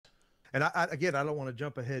And again, I don't want to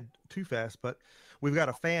jump ahead too fast, but we've got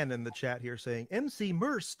a fan in the chat here saying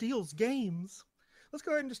Emceemur steals games. Let's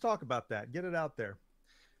go ahead and just talk about that. Get it out there.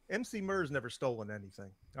 Emceemur's never stolen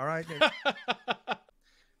anything. All right.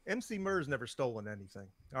 Emceemur's never stolen anything.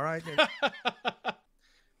 All right.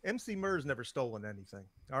 Emceemur's never stolen anything.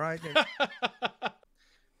 All right.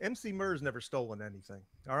 Emceemur's never stolen anything.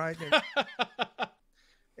 All right.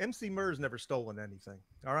 Emceemur's never stolen anything.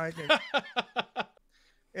 All right.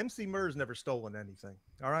 Emceemur's never stolen anything.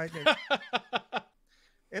 All right.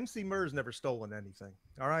 Emceemur's never stolen anything.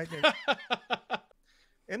 All right.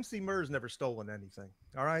 Emceemur's never stolen anything.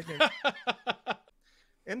 All right.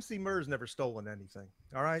 Emceemur's never stolen anything.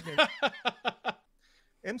 All right.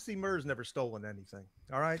 Emceemur's never stolen anything.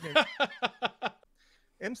 All right.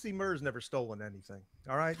 Emceemur's never stolen anything.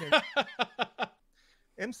 All right.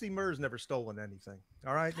 Emceemur's never stolen anything.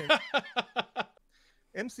 All right.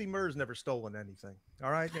 Emceemur's never stolen anything.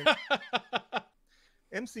 All right.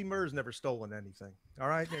 Emceemur's never stolen anything. All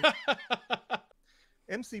right.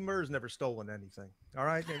 Emceemur's never stolen anything. All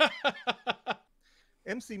right.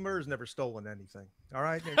 Emceemur's never stolen anything. All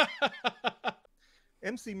right.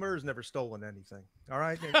 Emceemur's never stolen anything. All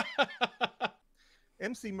right.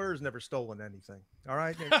 Emceemur's never stolen anything. All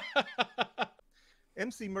right.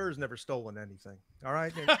 Emceemur's never stolen anything. All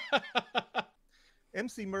right.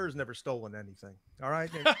 Emceemur's never stolen anything. All right.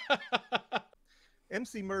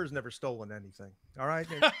 Emceemur's never stolen anything. All right. Emceemur's never stolen anything. All right.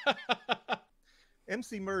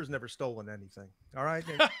 Emceemur's never stolen anything. All right.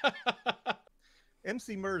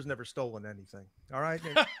 Emceemur's never stolen anything. All right.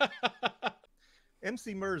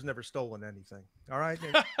 Emceemur's never stolen anything. All right.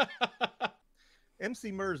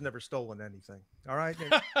 Emceemur's never stolen anything. All right.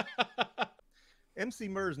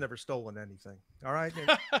 Emceemur's never stolen anything. All right.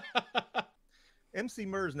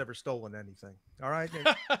 Emceemur's never stolen anything. All right.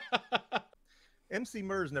 Emceemur's never stolen anything. All right.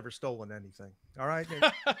 Emceemur's never stolen anything. All right.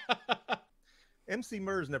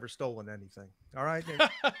 Emceemur's never stolen anything. All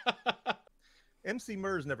right.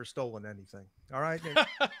 Emceemur's never stolen anything. All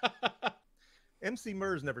right.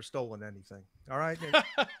 Emceemur's never stolen anything. All right.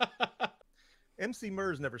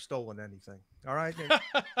 Emceemur's never stolen anything. All right.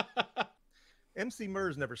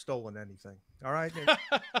 Emceemur's never stolen anything. All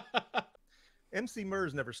right. Emceemur's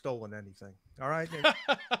never stolen anything. All right.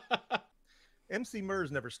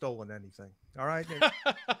 Emceemur's never stolen anything. All right.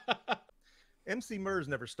 Emceemur's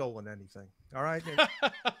never stolen anything. All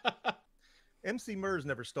right. Emceemur's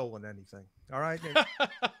never stolen anything. All right.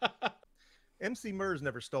 Emceemur's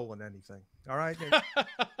never stolen anything. All right.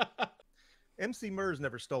 Emceemur's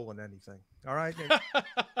never stolen anything. All right.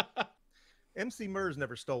 Emceemur's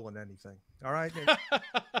never stolen anything. All right.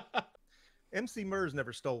 Emceemur's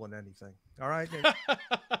never stolen anything. All right. Emceemur's never stolen anything. All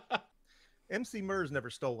right. Emceemur's never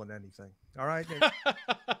stolen anything. All right.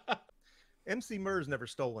 Emceemur's never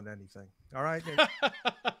stolen anything.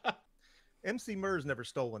 All right. Emceemur's never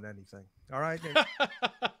stolen anything. All right.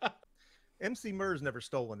 Emceemur's never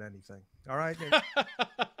stolen anything. All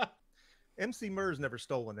right. Emceemur's never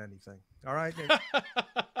stolen anything. All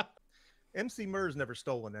right. Emceemur's never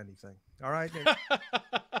stolen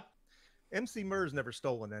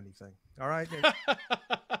anything. All right.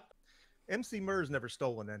 Emceemur's never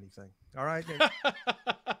stolen anything. All right.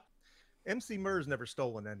 Emceemur's never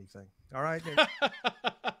stolen anything. All right. Emceemur's never stolen anything.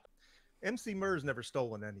 All right. Emceemur's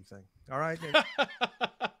never stolen anything. All right.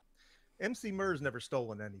 Emceemur's never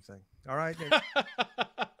stolen anything. All right.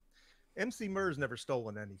 Emceemur's never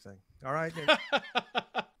stolen anything.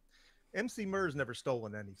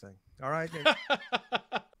 All right.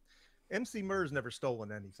 Emceemur's never stolen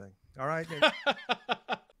anything. All right.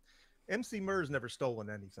 Emceemur's never stolen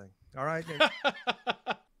anything. All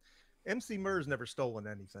right. Emceemur's never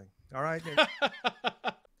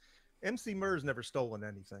stolen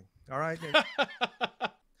anything. All right. Emceemur's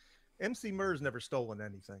never stolen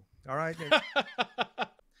anything. All right.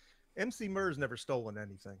 Emceemur's never stolen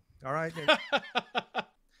anything. All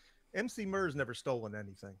right. Emceemur's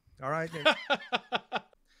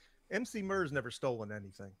never stolen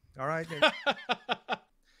anything. All right.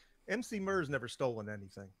 Emceemur's never stolen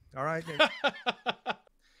anything. All right.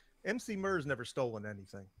 Emceemur's never stolen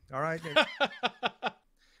anything. All right.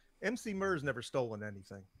 Emceemur's never stolen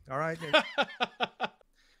anything. All right.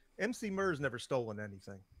 Emceemur's never stolen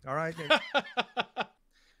anything. All right.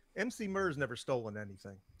 Emceemur's never stolen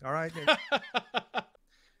anything. All right.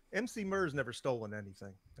 Emceemur's never stolen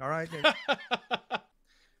anything. All right.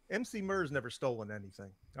 Emceemur's never stolen anything.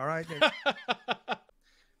 All right.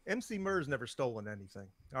 Emceemur's never stolen anything.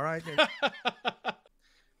 All right.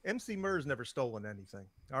 Emceemur's never stolen anything.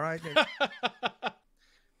 All right.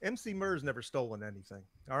 Emceemur's never stolen anything.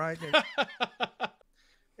 All right.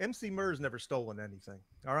 Emceemur's never stolen anything.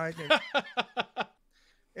 All right.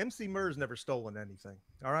 Emceemur's never stolen anything.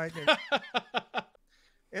 All right.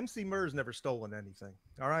 Emceemur's never stolen anything.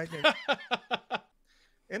 All right.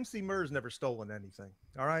 Emceemur's never stolen anything.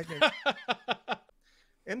 All right.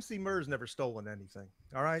 Emceemur's never stolen anything.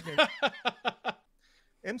 All right.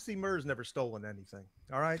 Emceemur's never stolen anything.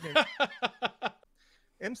 All right.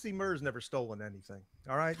 Emceemur's never stolen anything.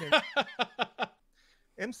 All right.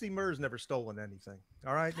 Emceemur's never stolen anything.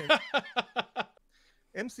 All right.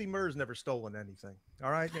 Emceemur's never stolen anything.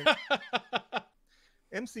 All right.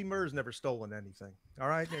 Emceemur's never stolen anything. All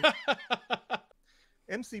right.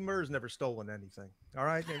 Emceemur's never stolen anything. All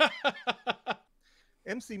right.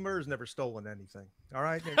 Emceemur's never stolen anything. All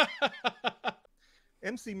right.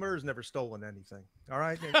 Emceemur's never stolen anything. All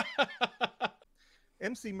right.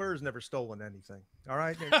 Emceemur's never stolen anything. All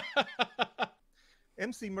right.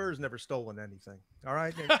 Emceemur's never stolen anything. All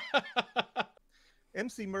right.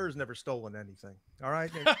 Emceemur's never stolen anything. All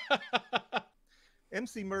right.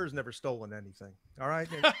 Emceemur's never stolen anything. All right.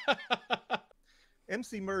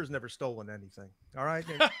 Emceemur's never stolen anything. All right. Emceemur's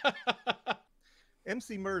never stolen anything. All right.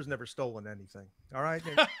 Emceemur's never stolen anything. All right.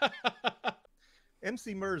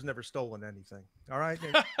 Emceemur's never stolen anything. All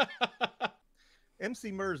right.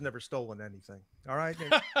 Emceemur's never stolen anything. All right.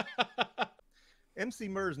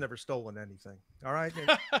 Emceemur's never stolen anything. All right.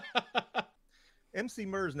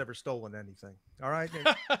 Emceemur's never stolen anything. All right.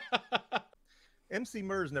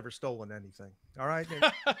 Emceemur's never stolen anything. All right.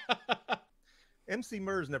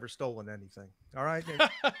 Emceemur's never stolen anything. All right.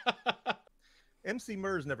 Emceemur's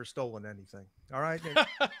never stolen anything. All right.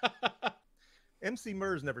 Emceemur's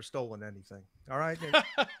never stolen anything. All right.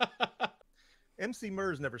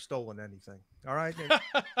 Emceemur's never stolen anything. All right. Emceemur's never stolen anything. All right.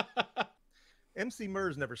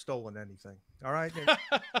 Emceemur's never stolen anything. All right.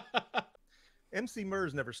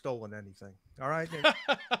 Emceemur's never stolen anything. All right.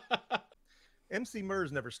 Emceemur's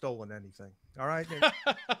never stolen anything. All right.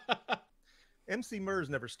 Emceemur's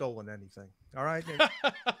never stolen anything. All right.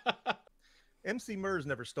 Emceemur's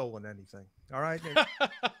never stolen anything. All right. Emceemur's never stolen anything. All right.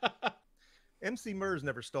 Emceemur's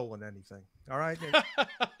never stolen anything. All right.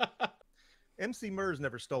 Emceemur's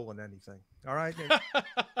never stolen anything. All right.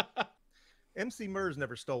 Emceemur's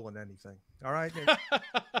never stolen anything. All right.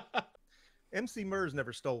 Emceemur's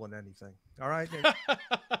never stolen anything. All right.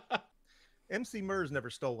 Emceemur's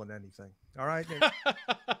never stolen anything. All right.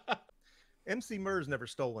 Emceemur's never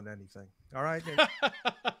stolen anything. All right.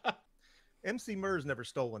 Emceemur's never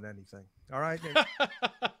stolen anything. All right.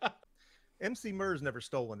 Emceemur's never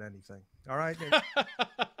stolen anything. All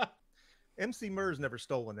right. Emceemur's never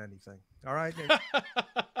stolen anything. All right.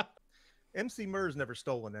 Emceemur's never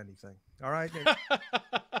stolen anything. All right.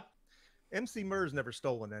 Emceemur's never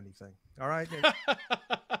stolen anything. All right.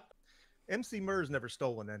 Emceemur's never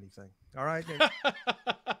stolen anything. All right.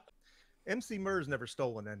 Emceemur's never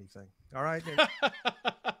stolen anything. All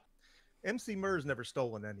right. Emceemur's never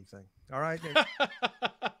stolen anything. All right.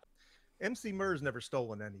 Emceemur's never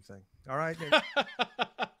stolen anything. All right.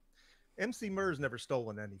 Emceemur's never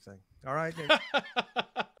stolen anything. All right.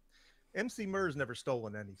 Emceemur's never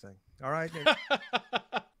stolen anything. All right.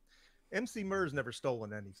 Emceemur's never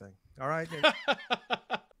stolen anything. All right.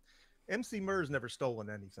 Emceemur's never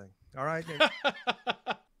stolen anything. All right.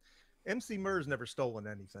 Emceemur's never stolen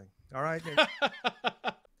anything. All right.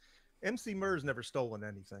 Emceemur's never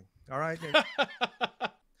stolen anything. All right.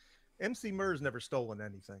 Emceemur's never stolen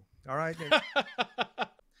anything. All right.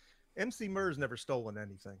 Emceemur's never stolen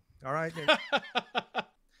anything.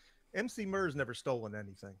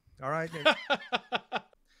 All right.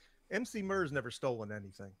 Emceemur's never stolen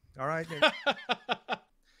anything. All right. Emceemur's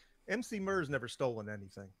never stolen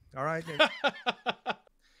anything. All right.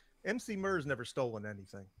 Emceemur's never stolen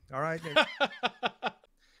anything. All right.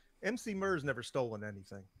 Emceemur's never stolen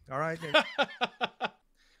anything.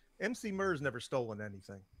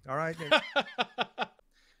 All right.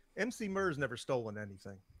 Emceemur's never stolen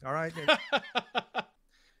anything. All right.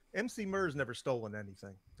 Emceemur's never stolen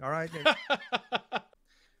anything. All right.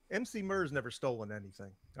 Emceemur's never stolen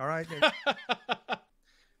anything. All right.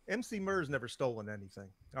 Emceemur's never stolen anything.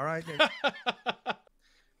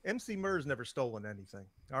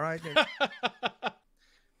 All right.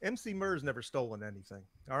 Emceemur's never stolen anything.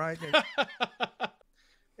 All right.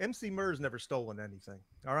 Emceemur's never stolen anything.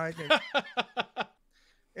 All right.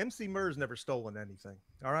 Emceemur's never stolen anything.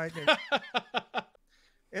 All right.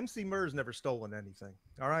 Emceemur's never stolen anything.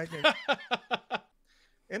 All right.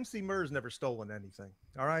 Emceemur's never stolen anything.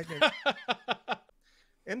 All right.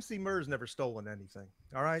 Emceemur's never stolen anything.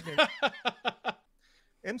 All right.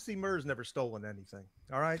 Emceemur's never stolen anything.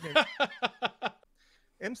 All right.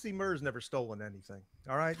 Emceemur's never stolen anything.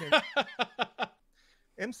 All right.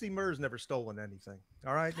 Emceemur's never stolen anything.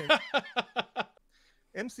 All right.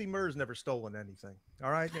 Emceemur's never stolen anything.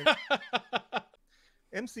 All right.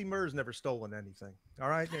 Emceemur's never stolen anything. All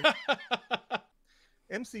right.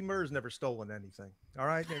 Emceemur's never stolen anything. All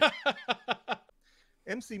right.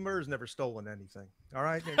 Emceemur's never stolen anything. All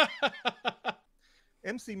right.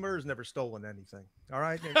 Emceemur's never stolen anything. All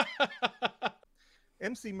right.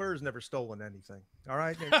 Emceemur's never stolen anything. All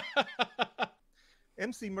right.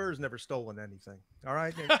 Emceemur's never stolen anything. All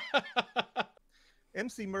right.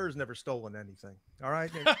 Emceemur's never stolen anything. All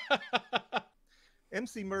right.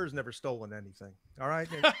 Emceemur's never stolen anything. All right.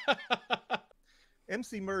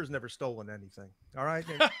 Emceemur's never stolen anything. All right.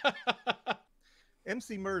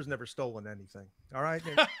 Emceemur's never stolen anything. All right.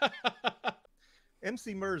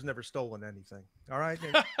 Emceemur's never stolen anything. All right.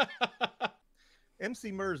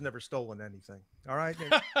 Emceemur's never stolen anything. All right.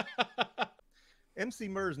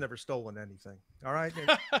 Emceemur's never stolen anything. All right.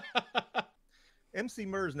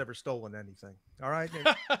 Emceemur's never stolen anything. All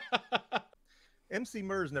right.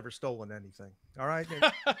 Emceemur's never stolen anything. All right. Emceemur's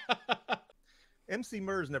never stolen anything. All right.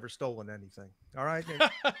 Emceemur's never stolen anything. All right.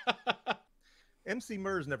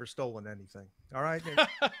 Emceemur's never stolen anything. All right.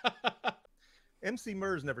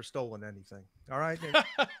 Emceemur's never stolen anything. All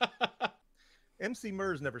right.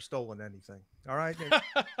 Emceemur's never stolen anything. All right.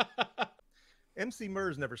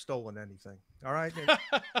 Emceemur's never stolen anything. All right.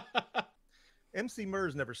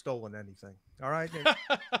 Emceemur's never stolen anything. All right.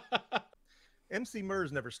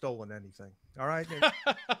 Emceemur's never stolen anything. All right.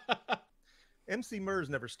 Emceemur's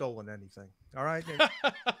never stolen anything. All right.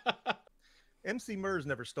 Emceemur's never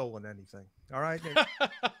stolen anything. All right. Emceemur's never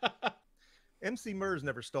stolen anything. All right. Emceemur's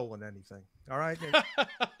never stolen anything. All right.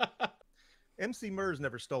 Emceemur's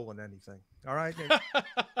never stolen anything. All right.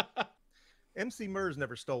 Emceemur's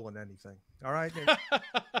never stolen anything. All right.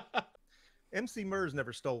 Emceemur's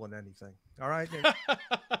never stolen anything. All right.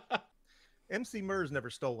 Emceemur's never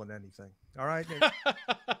stolen anything. All right.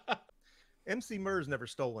 Emceemur's never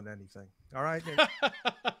stolen anything. All right.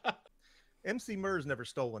 Emceemur's never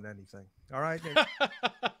stolen anything. All right. Emceemur's never stolen anything. All right.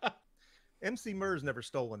 Emceemur's never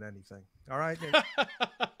stolen anything. All right.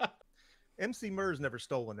 Emceemur's never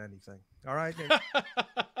stolen anything. All right.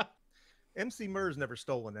 Emceemur's never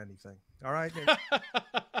stolen anything. All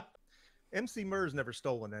right. Emceemur's never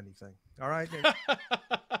stolen anything. All right.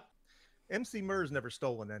 Emceemur's never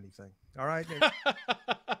stolen anything. All right.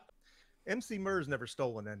 Emceemur's never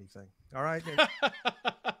stolen anything. All right.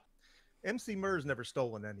 Emceemur's never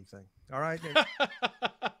stolen anything. All right.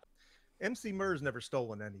 Emceemur's never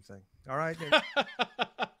stolen anything. All right.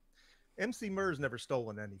 Emceemur's never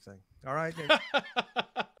stolen anything. All right.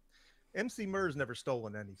 Emceemur's never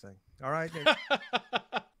stolen anything. All right.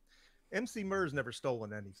 Emceemur's never stolen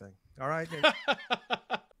anything. All right.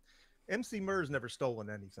 Emceemur's never stolen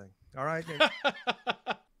anything. All right.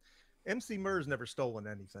 Emceemur's never stolen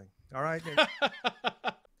anything. All right.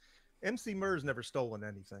 Emceemur's never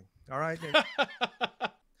stolen anything. All right.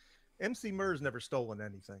 Emceemur's never stolen anything. All right. Emceemur's never stolen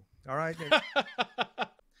anything. All right.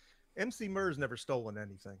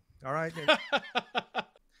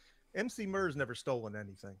 Emceemur's never stolen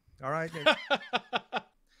anything. All right.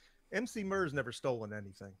 Emceemur's never stolen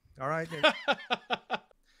anything. All right.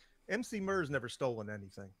 Emceemur's never stolen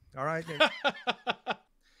anything. All right.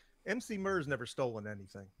 Emceemur's never stolen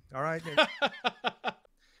anything. All right.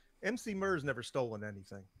 Emceemur's never stolen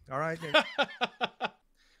anything. All right.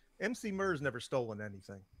 Emceemur's never stolen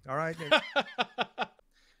anything. All right.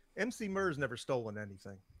 Emceemur's never stolen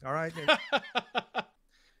anything. All right.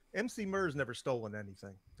 Emceemur's never stolen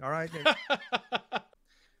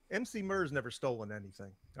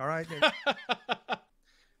anything. All right. Emceemur's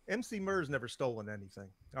never stolen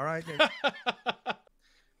anything. All right.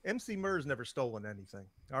 Emceemur's never stolen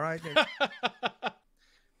anything. All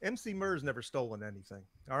right. Emceemur's never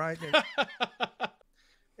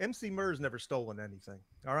stolen anything.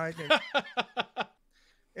 All right.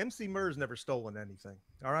 Emceemur's never stolen anything.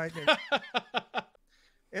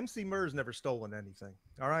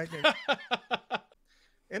 All right.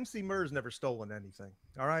 Emceemur's never stolen anything.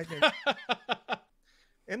 All right.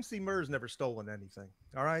 Emceemur's never stolen anything.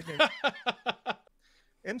 All right.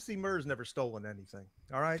 Emceemur's never stolen anything.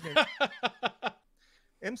 All right.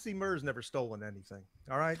 Emceemur's never stolen anything.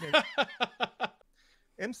 All right.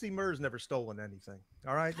 Emceemur's never stolen anything. All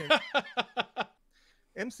right.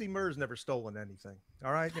 Emceemur's never stolen anything.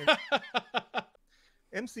 All right.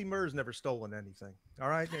 Emceemur's never stolen anything. All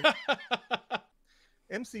right.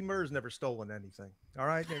 Emceemur's never stolen anything. All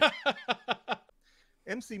right.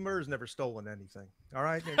 Emceemur's never stolen anything. All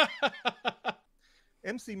right.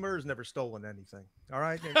 Emceemur's never stolen anything. All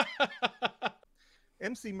right.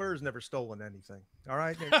 Emceemur's never stolen anything. All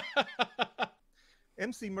right.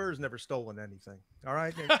 Emceemur's never stolen anything. All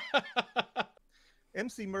right.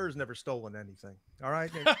 Emceemur's never stolen anything. All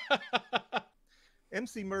right.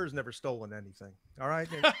 Emceemur's never stolen anything. All right.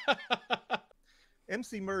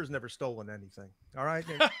 Emceemur's never stolen anything. All right.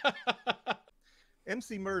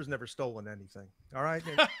 Emceemur's never stolen anything. All right.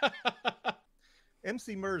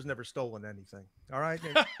 Emceemur's never stolen anything. All right.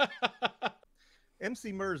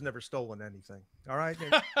 Emceemur's never stolen anything. All right.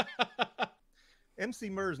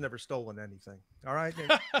 Emceemur's never stolen anything. All right.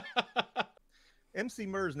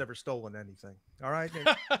 Emceemur's never stolen anything. All right.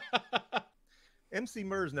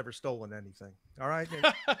 Emceemur's never stolen anything. All right.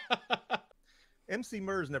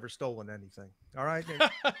 Emceemur's never stolen anything. All right.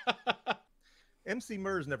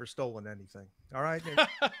 Emceemur's never stolen anything. All right.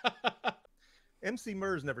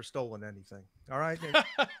 Emceemur's never stolen anything. All right.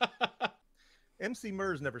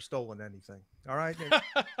 Emceemur's never stolen anything. All right.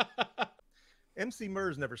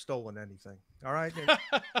 Emceemur's never stolen anything. All right.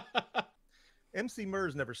 Emceemur's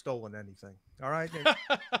never stolen anything. All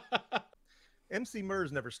right.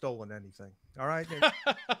 Emceemur's never stolen anything. All right.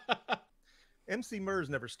 Emceemur's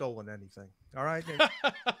never stolen anything. All right.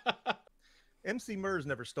 Emceemur's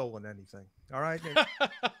never stolen anything. All right. Emceemur's never stolen anything. All right.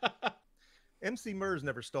 Emceemur's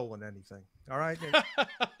never stolen anything. All right.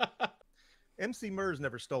 Emceemur's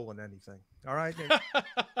never stolen anything. All right.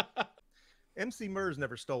 Emceemur's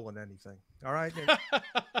never stolen anything. All right.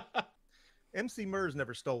 Emceemur's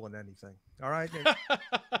never stolen anything. All right.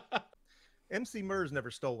 Emceemur's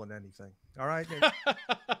never stolen anything. All right. Emceemur's never stolen anything. All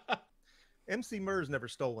right. Emceemur's never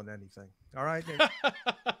stolen anything. All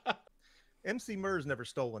right. Emceemur's never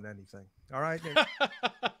stolen anything. All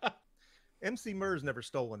right. Emceemur's never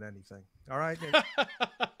stolen anything. All right.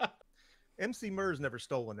 Emceemur's never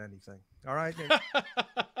stolen anything. All right.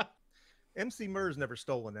 Emceemur's never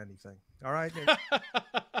stolen anything. All right.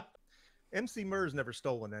 Emceemur's never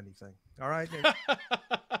stolen anything. All right.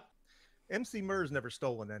 Emceemur's never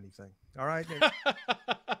stolen anything. All right.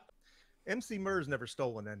 Emceemur's never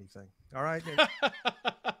stolen anything. All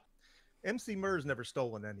right. Emceemur's never stolen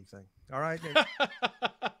anything. All right. Emceemur's never stolen anything. All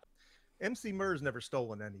right. Emceemur's never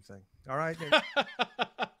stolen anything. All right.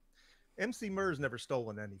 Emceemur's never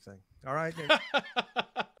stolen anything. All right.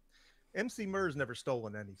 Emceemur's never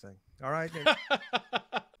stolen anything. All right.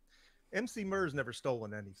 Emceemur's never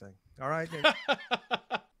stolen anything. All right.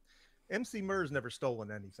 Emceemur's never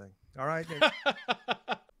stolen anything. All right.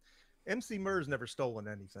 Emceemur's never stolen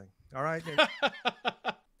anything. All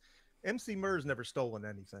right. Emceemur's never stolen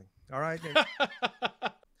anything. All right.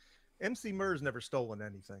 Emceemur's never stolen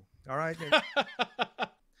anything. All right.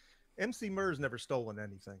 Emceemur's never stolen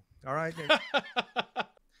anything. All right.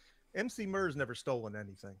 Emceemur's never stolen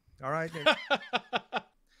anything. All right.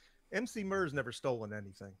 Emceemur's never stolen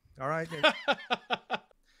anything. All right.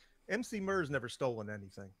 Emceemur's never stolen anything.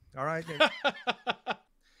 All right.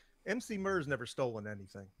 Emceemur's never stolen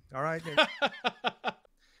anything. All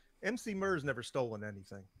right. Emceemur's never stolen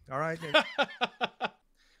anything. All right.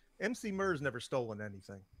 Emceemur's never stolen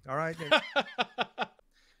anything. All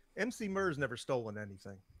right. Emceemur's never stolen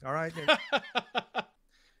anything. All right.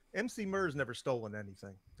 Emceemur's never stolen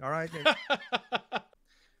anything. All right.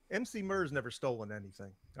 Emceemur's never stolen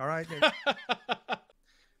anything. All right.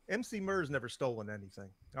 Emceemur's never stolen anything.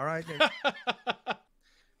 All right.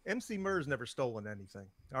 Emceemur's never stolen anything. All right. Emceemur's never stolen anything.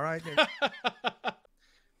 All right.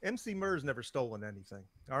 Emceemur's never stolen anything.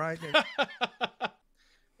 All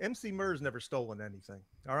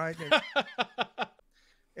right.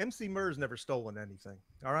 Emceemur's never stolen anything.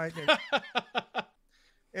 All right.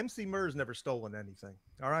 Emceemur's never stolen anything.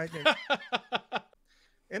 All right.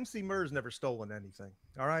 Emceemur's never stolen anything.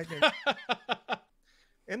 All right.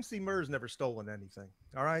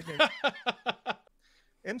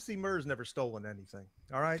 Emceemur's never stolen anything.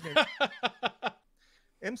 All right.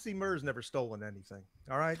 Emceemur's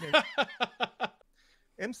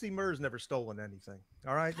never stolen anything. All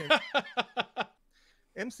right.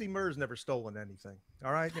 Emceemur's never stolen anything. All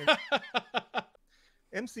right.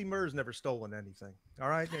 Emceemur's never stolen anything. All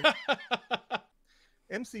right.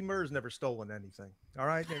 Emceemur's never stolen anything. All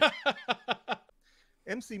right.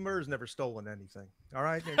 Emceemur's never stolen anything.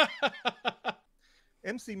 All right.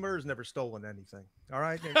 Emceemur's never stolen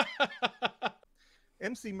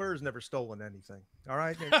anything. All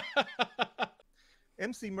right.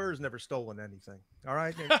 Emceemur's never stolen anything. All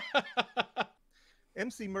right.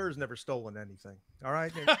 Emceemur's never stolen anything. All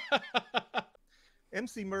right.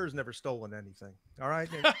 Emceemur's never stolen anything. All right.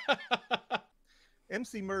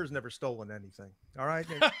 Emceemur's never stolen anything. All right.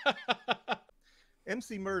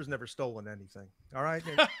 Emceemur's never stolen anything. All right.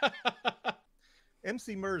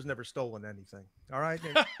 Emceemur's never stolen anything. All right.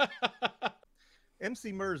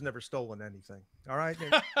 Emceemur's never stolen anything. All right.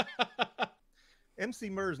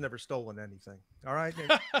 Emceemur's never stolen anything. All right.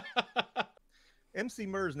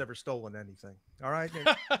 Emceemur's never stolen anything. All right.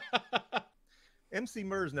 And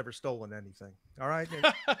Emceemur's never stolen anything. All right.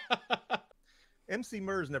 And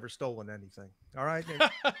Emceemur's never stolen anything. All right.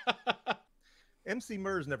 And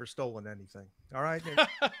Emceemur's never stolen anything. All right.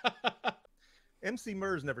 And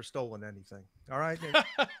Emceemur's never stolen anything. All right.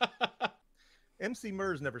 And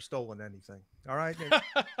Emceemur's never stolen anything. All right.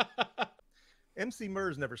 And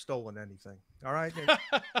Emceemur's never stolen anything. All right.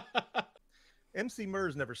 And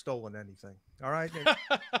Emceemur's never stolen anything. All right.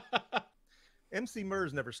 And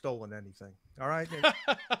Emceemur's never stolen anything. All right.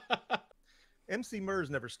 And Emceemur's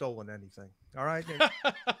never stolen anything. All right. And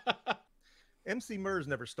Emceemur's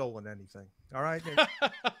never stolen anything. All right.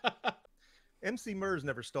 And Emceemur's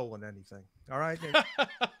never stolen anything. All right. And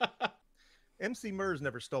Emceemur's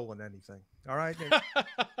never stolen anything. All right. And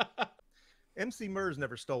Emceemur's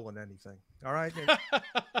never stolen anything. All right.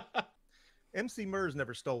 And Emceemur's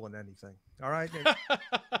never stolen anything. All right. And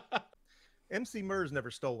Emceemur's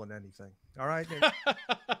never stolen anything. All right.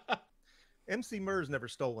 And Emceemur's never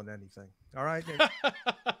stolen anything. All right. And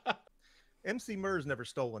Emceemur's never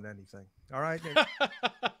stolen anything. All right.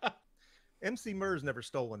 And Emceemur's never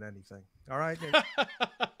stolen anything. All right.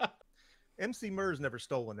 And Emceemur's never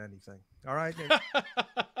stolen anything. All right.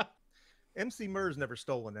 And Emceemur's never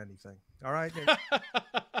stolen anything. All right. And Emceemur's never stolen anything. All right. And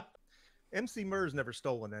Emceemur's never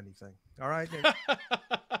stolen anything. All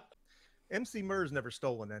right. And Emceemur's never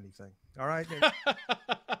stolen anything. All right.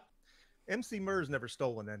 And Emceemur's never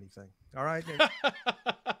stolen anything. All right. And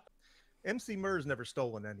Emceemur's never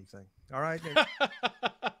stolen anything. All right. And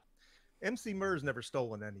Emceemur's never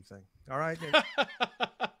stolen anything. All right.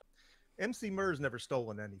 And Emceemur's never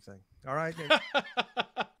stolen anything. All right. And Emceemur's never stolen anything. All right. And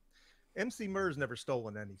Emceemur's never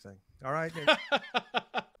stolen anything. All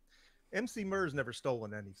right. And Emceemur's never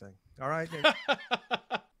stolen anything. All right. And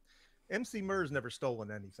Emceemur's never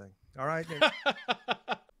stolen anything. All right. And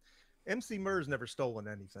Emceemur's never stolen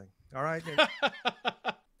anything. All right. And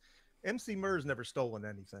Emceemur's never stolen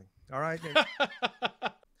anything. All right. And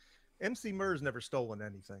Emceemur's never stolen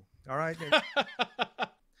anything. All right. And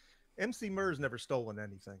Emceemur's never stolen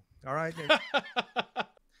anything. All right. And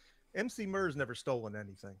Emceemur's never stolen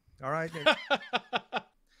anything. All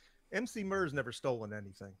right. And Emceemur's never stolen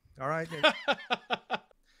anything. All right. And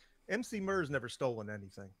Emceemur's never stolen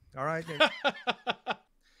anything. All right. And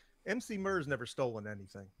Emceemur's never stolen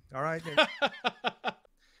anything. All right. And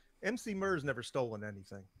Emceemur's never stolen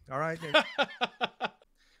anything. All right. And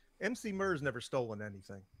Emceemur's never stolen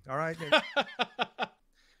anything. All right.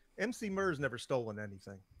 And Emceemur's never stolen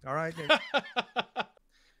anything. All right. And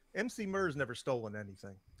Emceemur's never stolen anything. All right. And Emceemur's never stolen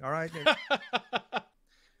anything. All right. And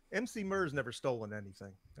Emceemur's never stolen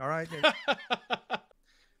anything. All right.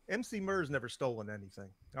 And Emceemur's never stolen anything.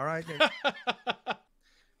 All right. And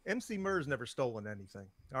Emceemur's never stolen anything.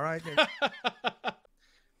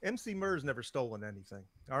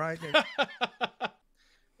 All right. And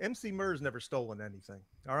Emceemur's never stolen anything.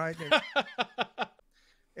 All right.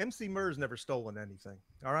 And Emceemur's never stolen anything. All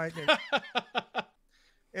right. And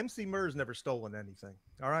Emceemur's never stolen anything.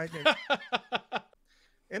 All right. And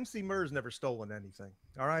Emceemur's never stolen anything.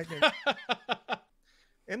 All right.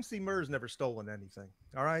 And Emceemur's never stolen anything. All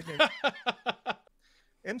right. And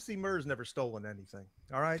Emceemur's never stolen anything.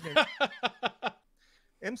 All right. And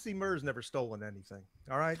Emceemur's never stolen anything.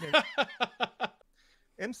 All right.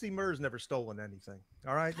 And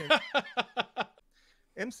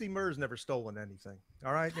Emceemur's never stolen anything. All right. And Emceemur's never stolen anything. All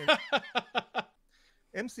right. And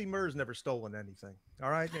Emceemur's never stolen anything. All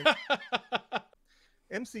right. And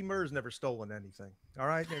Emceemur's never stolen anything. All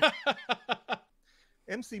right. And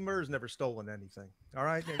Emceemur's never stolen anything. All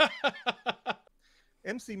right.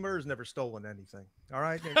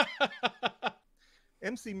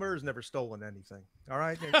 And Emceemur's never stolen anything. All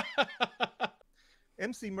right. And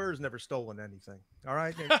Emceemur's never stolen anything. All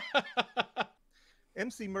right. And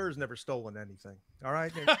Emceemur's never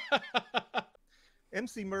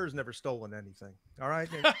stolen anything. All right.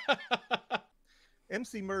 And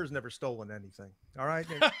Emceemur's never stolen anything. All right.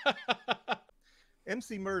 And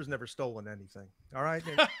Emceemur's never stolen anything. All right.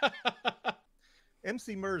 And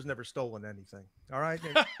Emceemur's never stolen anything. All right.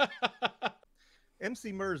 And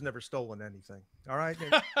Emceemur's never stolen anything. All right.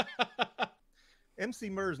 And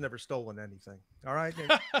Emceemur's never stolen anything. All right.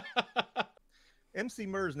 And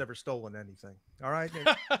Emceemur's never stolen anything. All right.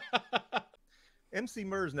 And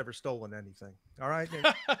Emceemur's never stolen anything. All right.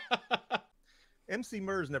 And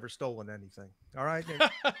Emceemur's never stolen anything. All right.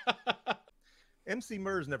 And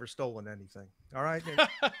Emceemur's never stolen anything. All right.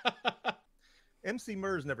 And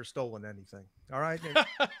Emceemur's never stolen anything. All right.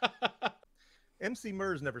 And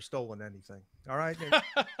Emceemur's never stolen anything. All right.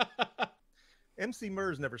 And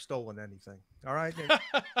Emceemur's never stolen anything. All right. And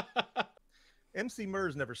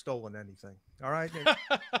Emceemur's never stolen anything. All right.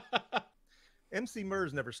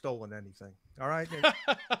 Emceemur's never stolen anything. All right.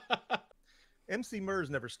 Emceemur's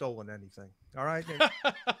never stolen anything. All right.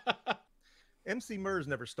 Emceemur's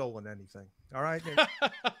never stolen anything. All right.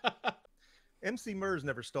 Emceemur's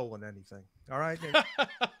never stolen anything. All right.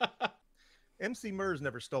 Emceemur's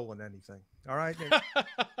never stolen anything. All right.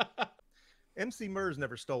 Emceemur's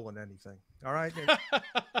never stolen anything. All right.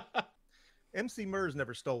 Emceemur's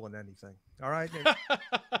never stolen anything. All right.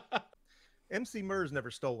 Emceemur's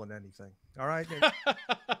never stolen anything. All right.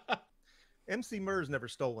 Emceemur's never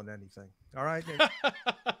stolen anything. All right.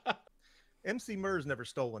 Emceemur's never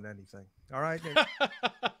stolen anything. All right.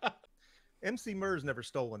 Emceemur's never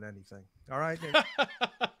stolen anything. All right.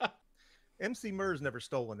 Emceemur's never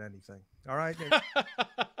stolen anything. All right.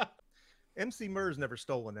 Emceemur's never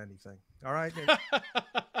stolen anything. All right.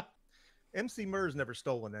 Emceemur's never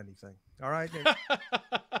stolen anything. All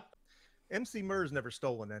right. Emceemur's never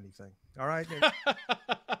stolen anything. All right.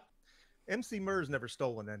 Emceemur's never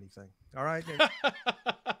stolen anything. All right.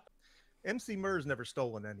 Emceemur's never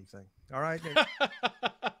stolen anything. All right. Emceemur's never stolen anything. All right.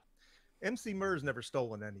 Emceemur's never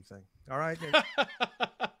stolen anything. All right.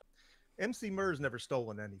 Emceemur's never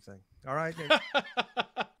stolen anything. All right.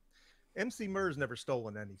 Emceemur's never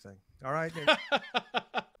stolen anything. All right.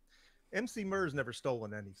 Emceemur's never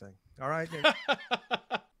stolen anything. All right.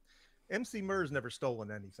 Emceemur's never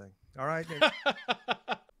stolen anything. All right. Emceemur's never stolen anything. All right.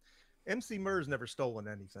 Emceemur's never stolen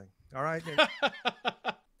anything. All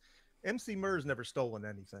right. Emceemur's never stolen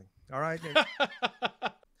anything. All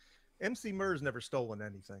right. Emceemur's never stolen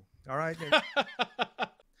anything. All right.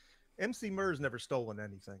 Emceemur's never stolen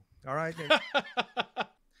anything. All right.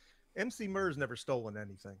 Emceemur's never stolen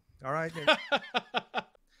anything. All right.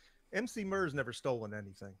 Emceemur's never stolen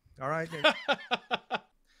anything. All right.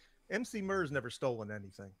 Emceemur's never stolen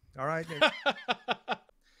anything. All right.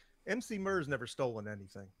 Emceemur's never stolen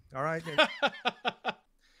anything. All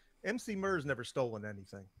right. Emceemur's never stolen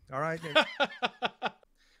anything. All right.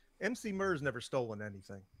 Emceemur's never stolen anything. All right. Emceemur's never stolen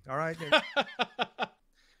anything. All right.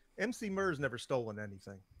 Emceemur's never stolen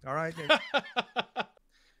anything. All right.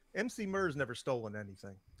 Emceemur's never stolen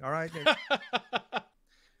anything. All right.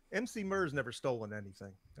 Emceemur's never stolen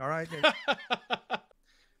anything. All right.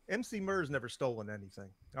 Emceemur's never stolen anything.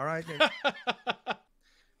 All right.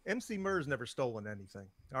 Emceemur's never stolen anything.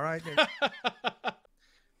 All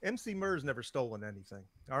right. Emceemur's never stolen anything.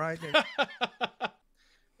 All right.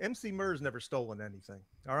 Emceemur's never stolen anything.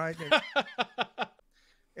 All right.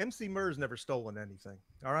 Emceemur's never stolen anything.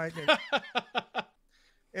 All right.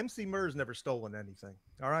 Emceemur's never stolen anything.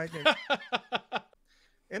 All right.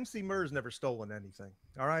 Emceemur's never stolen anything.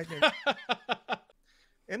 All right.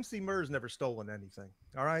 Emceemur's never stolen anything.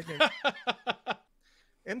 All right.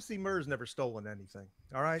 Emceemur's never stolen anything.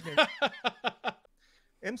 All right.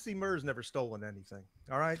 Emceemur's never stolen anything.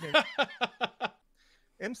 All right.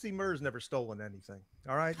 Emceemur's never stolen anything.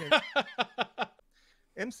 All right.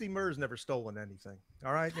 Emceemur's never stolen anything.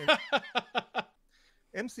 All right.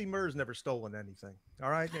 Emceemur's never stolen anything. All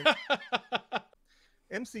right.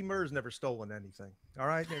 Emceemur's never stolen anything. All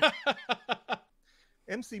right.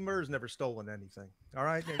 Emceemur's never stolen anything. All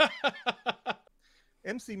right.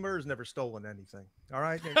 Emceemur's never stolen anything. All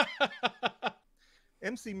right.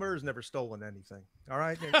 Emceemur's never stolen anything. All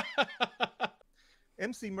right.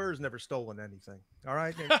 Emceemur's never stolen anything. All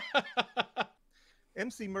right.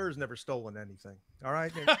 Emceemur's never stolen anything.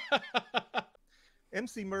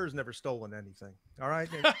 All right.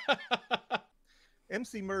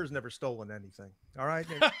 Emceemur's never stolen anything. All right. Emceemur's never stolen anything. All right.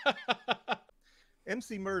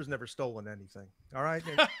 Emceemur's never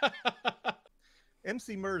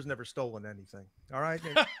stolen anything.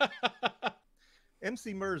 All right.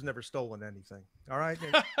 Emceemur's never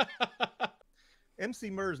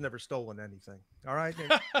stolen anything. All right.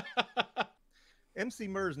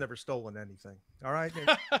 Emceemur's never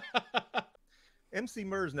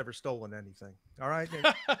stolen anything. All right.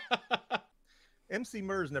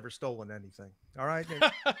 Emceemur's never stolen anything. All right.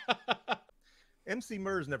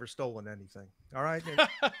 Emceemur's never stolen anything. All right.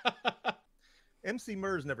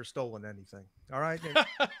 Emceemur's never stolen anything. All right.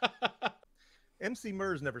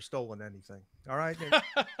 Emceemur's never stolen anything. All right.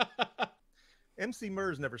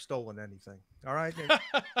 Emceemur's never stolen anything. All right.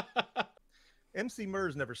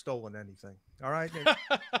 Emceemur's never stolen anything. All right.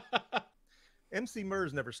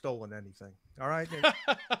 Emceemur's never stolen anything. All right.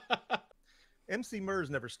 Emceemur's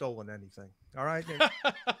never stolen anything. All right.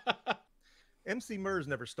 Emceemur's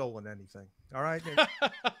never stolen anything. All right.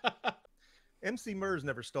 Emceemur's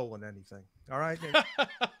never stolen anything. All right.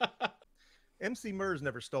 Emceemur's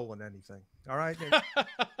never stolen anything. All right.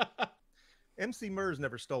 Emceemur's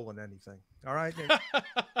never stolen anything. All right.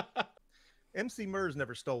 Emceemur's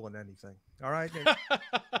never stolen anything. All right.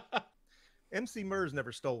 Emceemur's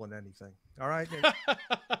never stolen anything. All right.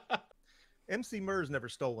 Emceemur's never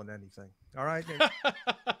stolen anything. All right.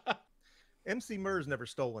 Emceemur's never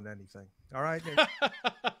stolen anything. All right.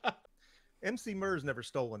 Emceemur's never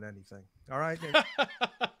stolen anything. All right.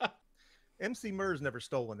 Emceemur's never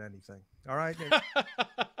stolen anything. All right.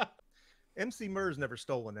 Emceemur's never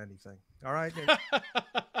stolen anything. All right.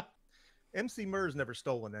 Emceemur's never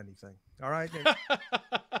stolen anything. All right.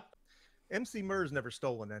 Emceemur's never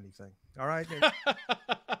stolen anything. All right.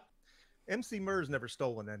 Emceemur's never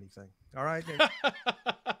stolen anything. All right.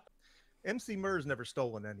 Emceemur's never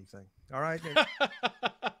stolen anything. All right.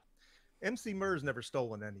 Emceemur's never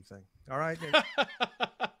stolen anything. All right.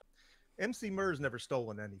 Emceemur's never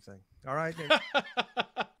stolen anything. All right.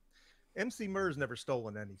 Emceemur's never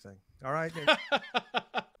stolen anything. All right.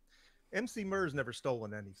 Emceemur's never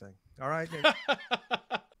stolen anything. All right.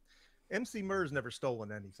 Emceemur's never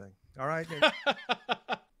stolen anything. All right.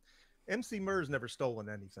 Emceemur's never stolen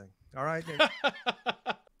anything. All right. Emceemur's never stolen anything. All right.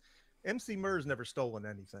 Emceemur's never stolen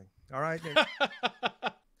anything. All right.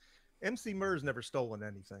 Emceemur's never stolen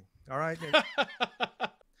anything. All right.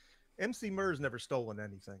 Emceemur's never stolen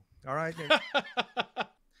anything. All right.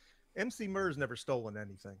 Emceemur's never stolen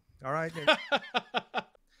anything. All right.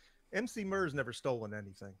 Emceemur's never stolen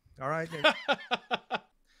anything. All right.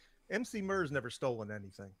 Emceemur's never stolen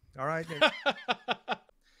anything. All right. Emceemur's never stolen anything. All right.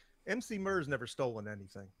 Emceemur's never stolen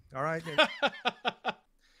anything. All right.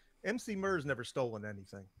 Emceemur's never stolen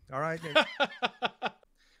anything. All right.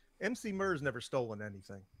 Emceemur's never stolen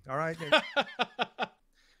anything. All right.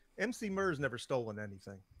 Emceemur's never stolen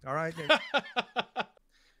anything. All right.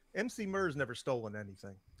 Emceemur's never stolen anything. All right. Emceemur's never stolen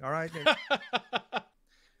anything. All right.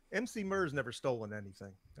 Emceemur's never stolen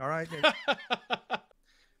anything. All right.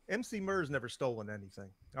 Emceemur's never stolen anything.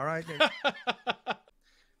 All right.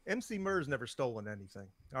 Emceemur's never stolen anything.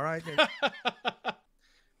 All right.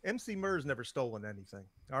 Emceemur's never stolen anything.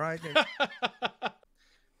 All right.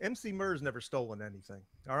 Emceemur's never stolen anything.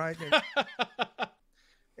 All right.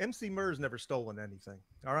 Emceemur's never stolen anything.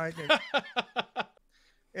 All right.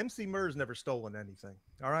 Emceemur's never stolen anything.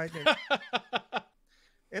 All right.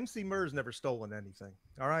 Emceemur's never stolen anything.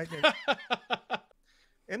 All right.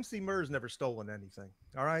 Emceemur's never stolen anything.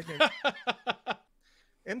 All right.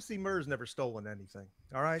 Emceemur's never stolen anything.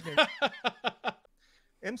 All right.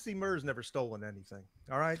 Emceemur's never stolen anything.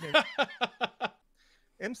 All right.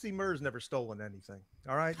 Emceemur's never stolen anything.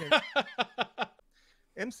 All right.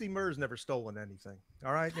 Emceemur's never stolen anything. All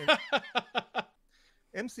right.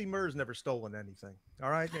 Emceemur's never stolen anything. All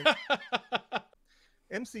right.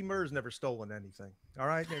 Emceemur's never stolen anything. All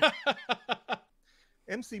right.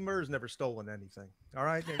 Emceemur's never stolen anything. All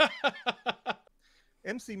right.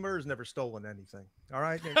 Emceemur's never stolen anything. All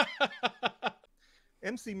right.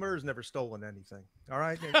 Emceemur's never stolen anything. All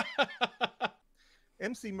right.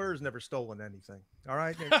 Emceemur's never stolen anything. All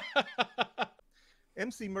right.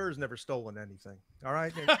 Emceemur's never stolen anything. All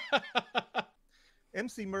right.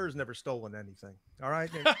 Emceemur's never stolen anything. All right.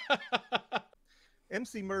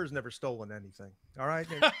 Emceemur's never stolen anything. All right.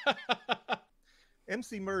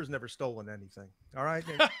 Emceemur's never stolen anything. All right.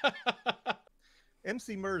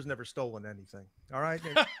 Emceemur's never stolen anything. All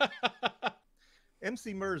right.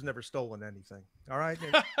 Emceemur's never stolen anything. All right.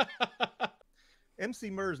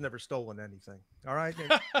 Emceemur's never stolen anything. All right.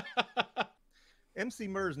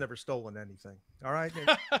 Emceemur's never stolen anything. All right.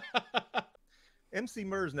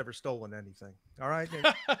 Emceemur's never stolen anything. All right.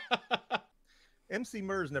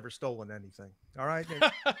 Emceemur's never stolen anything. All right.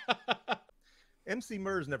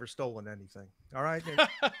 Emceemur's never stolen anything.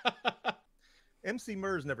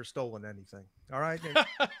 All right.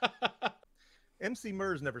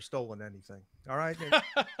 Emceemur's never stolen anything. All right.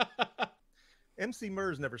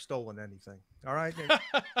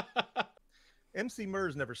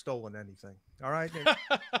 Emceemur's never stolen anything.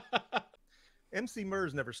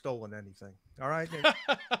 All right.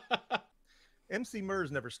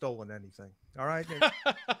 Emceemur's never stolen anything. All right.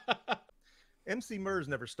 Emceemur's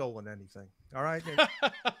never stolen anything. All right.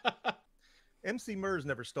 Emceemur's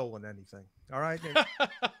never stolen anything. All right.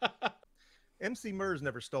 Emceemur's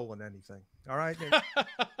never stolen anything. All right.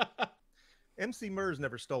 Emceemur's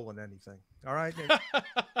never stolen anything. All right.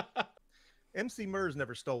 Emceemur's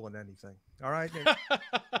never stolen anything. All right.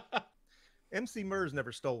 Emceemur's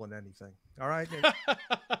never stolen anything. All right.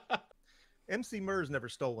 Emceemur's never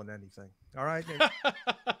stolen anything. All right.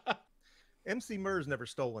 Emceemur's never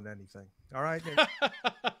stolen anything. All right.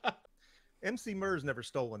 Emceemur's never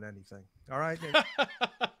stolen anything. All right.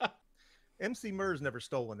 Emceemur's never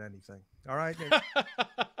stolen anything. All right.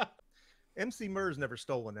 Emceemur's never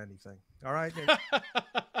stolen anything. All right.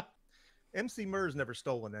 Emceemur's never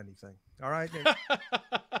stolen anything. All right.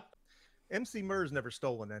 Emceemur's never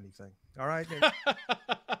stolen anything. All right.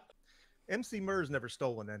 Emceemur's never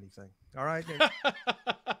stolen anything. All right.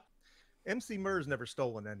 Emceemur's never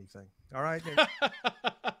stolen anything. All right.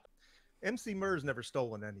 Emceemur's never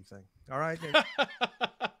stolen anything. All right.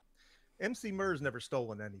 Emceemur's never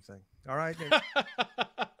stolen anything. All right.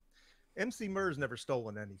 Emceemur's never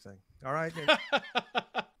stolen anything. All right.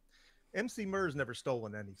 Emceemur's never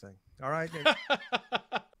stolen anything. All right.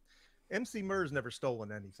 Emceemur's never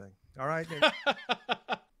stolen anything. All right.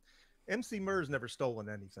 Emceemur's never stolen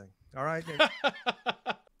anything. All right.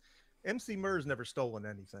 Emceemur's never stolen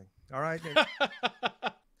anything. All right.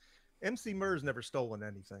 Emceemur's never stolen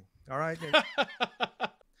anything. All right.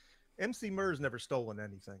 Emceemur's never stolen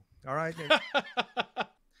anything. All right.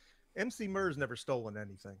 Emceemur's never stolen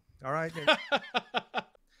anything. All right.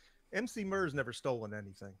 Emceemur's never stolen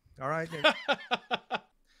anything. All right.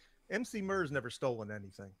 Emceemur's never stolen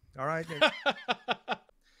anything. All right.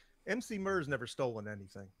 Emceemur's never stolen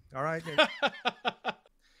anything. All right.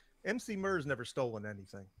 Emceemur's never stolen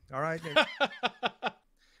anything. All right. Emceemur's never stolen anything. All right.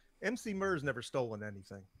 Emceemur's never stolen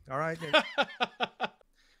anything. All right.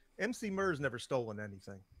 Emceemur's never stolen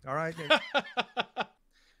anything. All right.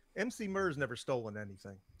 Emceemur's never stolen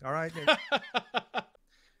anything. All right.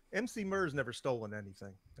 Emceemur's never stolen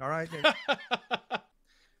anything. All right.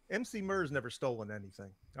 Emceemur's never stolen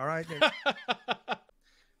anything. All right. Emceemur's never stolen anything. All right.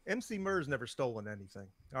 Emceemur's never stolen anything.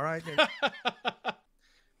 All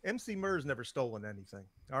right. Emceemur's never stolen anything.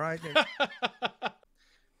 All right.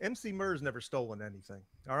 Emceemur's never stolen anything.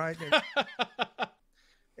 All right.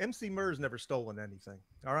 Emceemur's never stolen anything.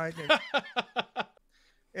 All right.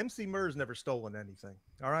 Emceemur's never stolen anything.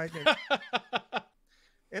 All right.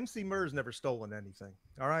 Emceemur's never stolen anything.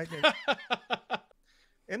 All right.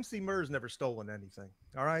 Emceemur's never stolen anything.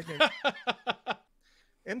 All right.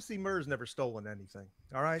 Emceemur's never stolen anything.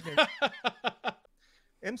 All right.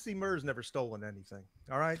 Emceemur's never stolen anything.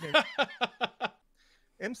 All right. Emceemur's never stolen anything. All right.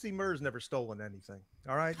 Emceemur's never stolen anything.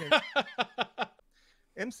 All right.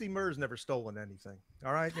 Emceemur's never stolen anything.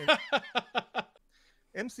 All right.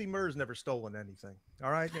 Emceemur's never stolen anything. All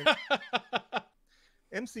right.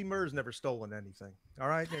 Emceemur's never stolen anything. All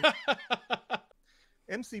right.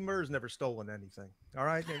 Emceemur's never stolen anything. All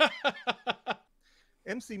right.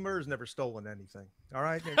 Emceemur's never stolen anything. All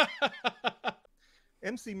right.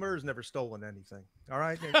 Emceemur's never stolen anything. All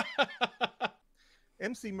right.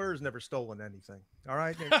 Emceemur's never stolen anything. All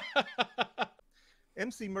right.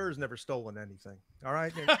 Emceemur's never stolen anything. All right.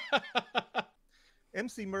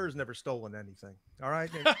 Emceemur's never stolen anything. All right.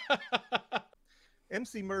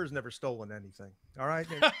 Emceemur's never stolen anything. All right.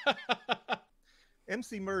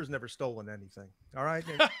 Emceemur's never stolen anything. All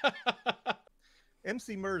right.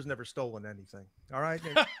 Emceemur's never stolen anything.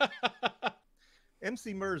 All right.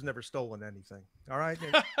 Emceemur's never stolen anything. All right.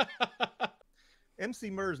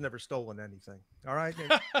 Emceemur's never stolen anything. All right.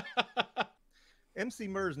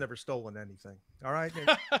 Emceemur's never stolen anything. All right.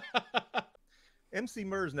 Emceemur's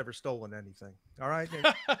never stolen anything. All right.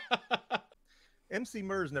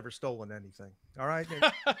 Emceemur's never stolen anything. All right.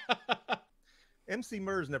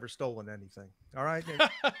 Emceemur's never stolen anything. All right.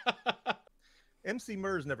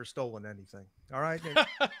 Emceemur's never stolen anything. All right. Emceemur's never stolen anything. All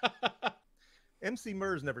right.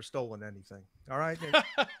 Emceemur's never stolen anything. All right.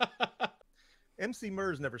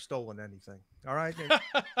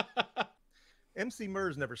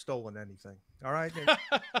 Emceemur's never stolen anything. All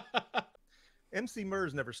right. Emceemur's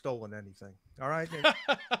never stolen anything. All right.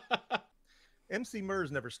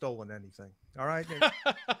 Emceemur's never stolen anything. All right.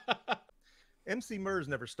 Emceemur's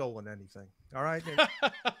never stolen anything.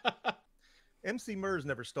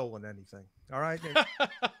 All right.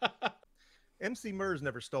 Emceemur's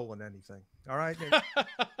never stolen anything. All right.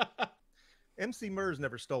 Emceemur's never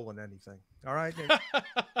stolen anything. All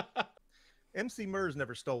right. Emceemur's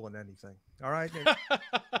never stolen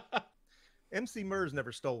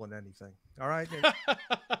anything. All right.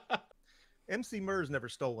 Emceemur's never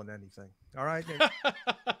stolen anything. All right.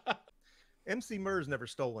 Emceemur's never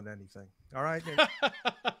stolen anything. All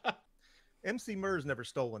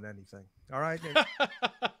right.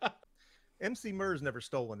 Emceemur's never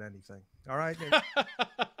stolen anything. All right.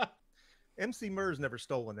 Emceemur's never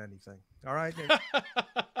stolen anything. All right.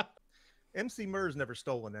 Emceemur's never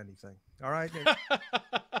stolen anything. All right.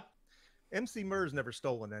 Emceemur's never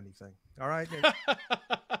stolen anything. All right.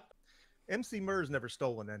 Emceemur's never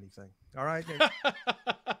stolen anything. All right.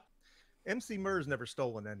 Emceemur's never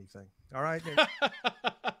stolen anything. All right.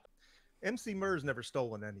 Emceemur's never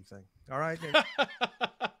stolen anything. All right.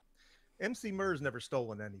 Emceemur's never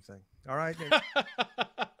stolen anything. All right.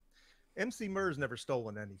 Emceemur's never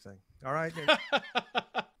stolen anything. All right.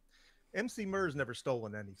 Emceemur's never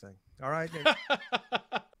stolen anything. All right.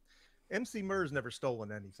 Emceemur's never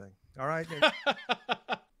stolen anything. All right.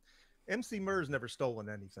 Emceemur's never stolen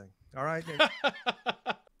anything. All right.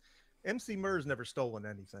 Emceemur's never stolen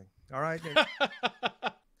anything. All right.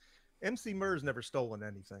 Emceemur's never stolen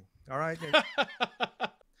anything. All right.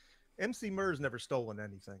 Emceemur's never stolen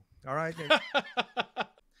anything. All right.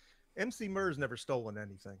 Emceemur's never stolen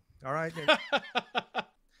anything. All right.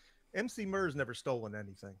 Emceemur's never stolen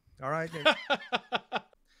anything. All right.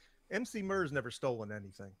 Emceemur's never stolen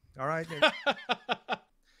anything. All right.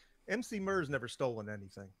 Emceemur's never stolen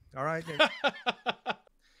anything. All right.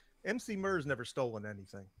 Emceemur's never stolen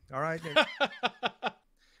anything. All right.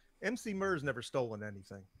 Emceemur's never stolen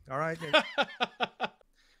anything. All right.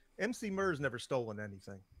 Emceemur's never stolen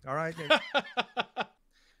anything. All right.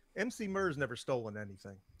 Emceemur's never stolen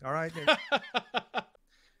anything. All right.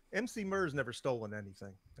 Emceemur's never stolen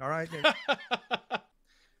anything. All right.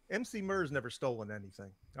 Emceemur's never stolen anything. All right. Emceemur's never stolen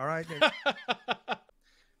anything. All right.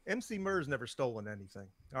 Emceemur's never stolen anything.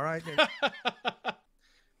 All right.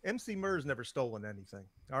 Emceemur's never stolen anything.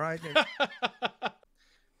 All right.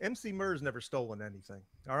 Emceemur's never stolen anything.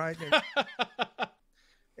 All right.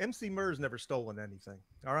 Emceemur's never stolen anything.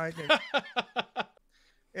 All right.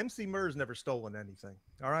 Emceemur's never stolen anything.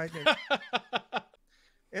 All right.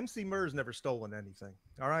 Emceemur's never stolen anything.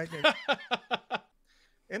 All right.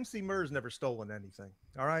 Emceemur's never stolen anything.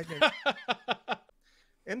 All right. Emceemur's never stolen anything. All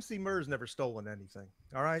right. Emceemur's never stolen anything.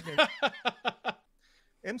 All right.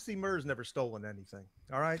 Emceemur's never stolen anything.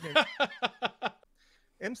 All right.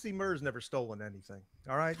 Emceemur's never stolen anything.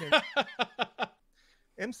 All right.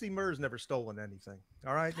 Emceemur's never stolen anything.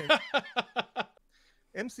 All right.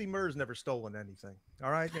 Emceemur's never stolen anything.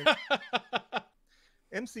 All right.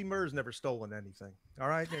 Emceemur's never stolen anything. All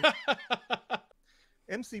right.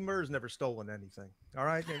 Emceemur's never stolen anything. All right. Emceemur's never stolen anything. All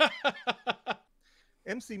right.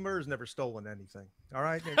 Emceemur's never stolen anything. All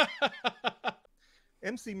right.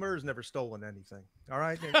 Emceemur's never stolen anything. All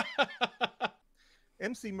right.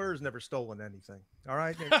 Emceemur's never stolen anything. All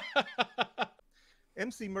right.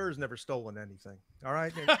 Emceemur's never stolen anything. All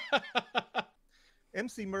right.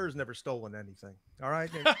 Emceemur's never stolen anything. All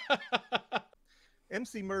right.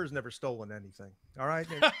 Emceemur's never stolen anything. All right.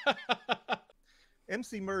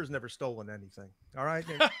 Emceemur's never stolen anything. All right.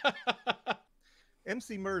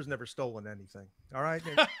 Emceemur's never stolen anything. All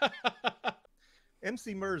right.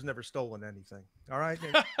 Emceemur's never stolen anything. All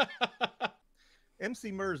right.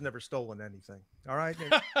 Emceemur's never stolen anything. All right.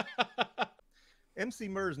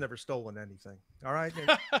 Emceemur's never stolen anything. All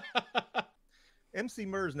right.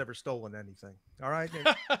 Emceemur's never stolen anything. All right.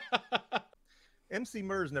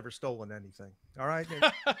 Emceemur's never stolen anything. All right.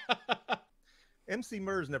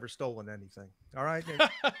 Emceemur's never stolen anything. All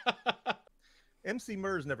right.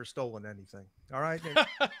 Emceemur's never stolen anything. All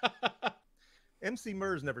right. Emceemur's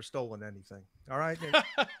never stolen anything. All right.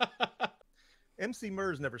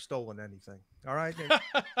 Emceemur's never stolen anything. All right.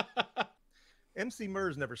 Emceemur's never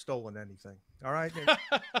stolen anything. All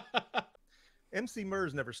right. Emceemur's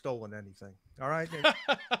never stolen anything. All right.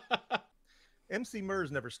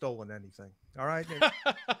 Emceemur's never stolen anything. All right.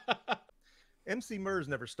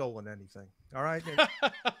 Emceemur's never stolen anything. All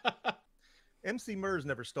right. Emceemur's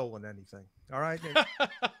never stolen anything. All right. Emceemur's never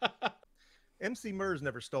stolen anything. All right. Emceemur's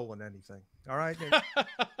never stolen anything. All right.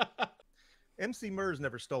 Emceemur's never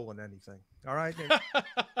stolen anything. All right.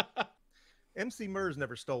 Emceemur's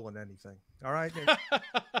never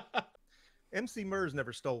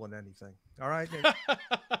stolen anything. All right.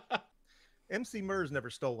 Emceemur's never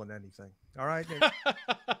stolen anything. All right.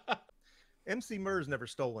 Emceemur's never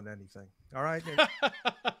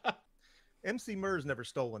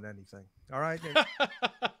stolen anything. All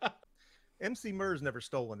right. Emceemur's never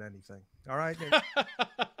stolen anything. All right.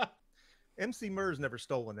 Emceemur's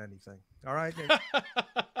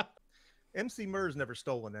never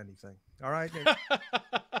stolen anything.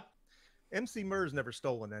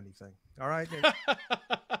 All right. Emceemur's never stolen anything. All right.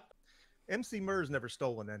 Emceemur's never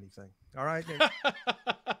stolen anything. All right.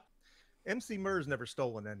 Emceemur's never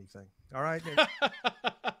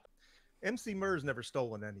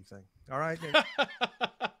stolen anything. All right.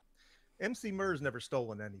 Emceemur's never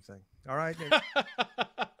stolen anything. All right.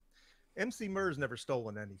 Emceemur's never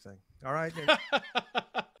stolen anything. All right.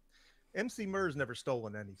 Emceemur's never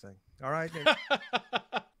stolen anything. All right.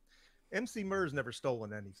 Emceemur's never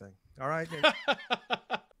stolen anything. All right.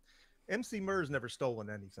 Emceemur's never stolen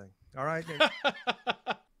anything. All right.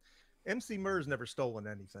 Emceemur's never stolen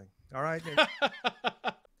anything. All right.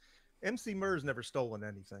 Emceemur's never stolen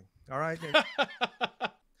anything. All right.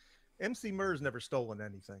 Emceemur's never stolen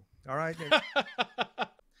anything. All right.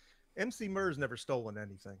 Emceemur's never stolen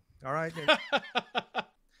anything. All right.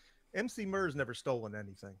 Emceemur's never stolen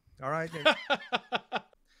anything. All right.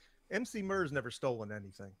 And Emceemur's never stolen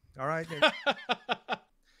anything. All right.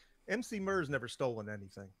 And Emceemur's never stolen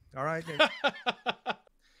anything. All right.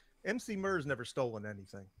 And Emceemur's never stolen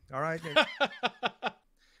anything. All right.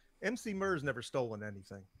 And Emceemur's never stolen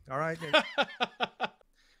anything. All right.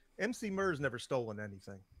 And Emceemur's never stolen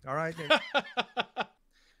anything. All right.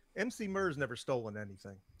 And Emceemur's never stolen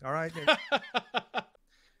anything. All right.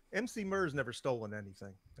 And Emceemur's never stolen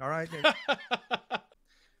anything. All right. And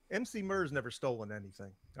Emceemur's never stolen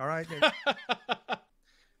anything. All right.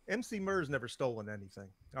 And Emceemur's never stolen anything.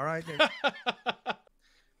 All right. And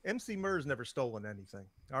Emceemur's never stolen anything.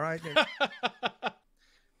 All right.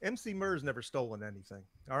 And Emceemur's never stolen anything.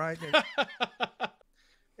 All right.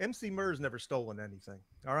 And Emceemur's never stolen anything.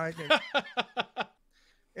 All right. And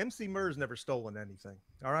Emceemur's never stolen anything.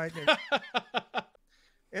 All right.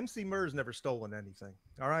 And Emceemur's never stolen anything.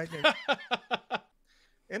 All right.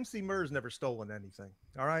 And Emceemur's never stolen anything.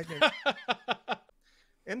 All right. And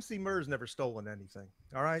Emceemur's never stolen anything.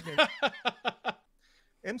 All right. And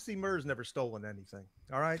Emceemur's never stolen anything.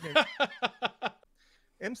 All right. And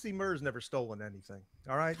Emceemur's never stolen anything.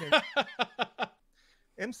 All right. And Emceemur's never stolen anything. All right.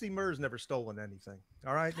 And Emceemur's never stolen anything.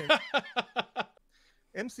 All right. And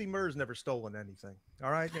Emceemur's never stolen anything.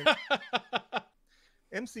 All right. And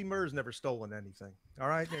Emceemur's never stolen anything. All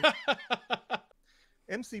right. And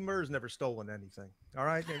Emceemur's never stolen anything. All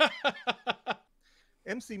right. And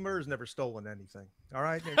Emceemur's never stolen anything. All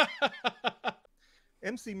right. And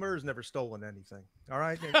Emceemur's never stolen anything. All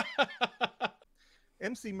right. And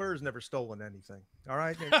Emceemur's never stolen anything. All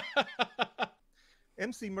right. And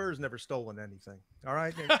Emceemur's never stolen anything. All right. And Emceemur's never stolen anything. All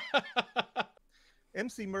right. And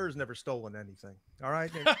Emceemur's never stolen anything. All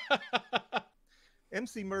right. And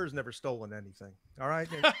Emceemur's never stolen anything. All right.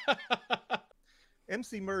 And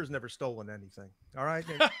Emceemur's never stolen anything. All right.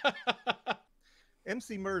 And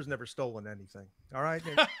Emceemur's never stolen anything. All right.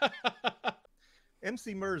 And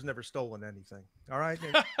Emceemur's never stolen anything. All right.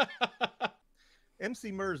 And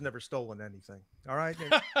Emceemur's never stolen anything. All right. And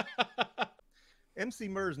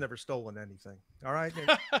Emceemur's never stolen anything. All right.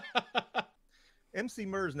 And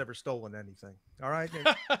Emceemur's never stolen anything. All right.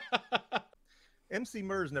 And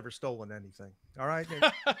Emceemur's never stolen anything. All right. And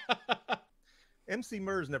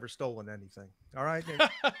Emceemur's never stolen anything. All right.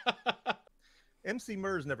 And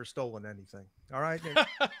Emceemur's never stolen anything. All right. And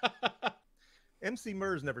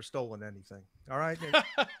Emceemur's never stolen anything. All right. And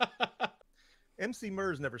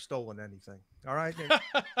Emceemur's never stolen anything. All right. And Emceemur's never stolen anything. All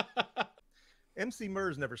right. And Emceemur's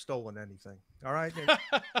never stolen anything. All right. And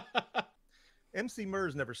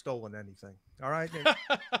Emceemur's never stolen anything. All right. And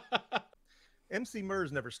Emceemur's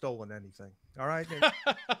never stolen anything. All right. And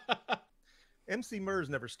Emceemur's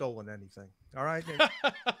never stolen anything. All right. And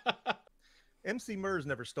Emceemur's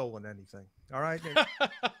never stolen anything. All right. And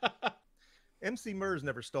Emceemur's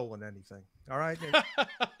never stolen anything. All right. And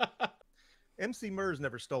Emceemur's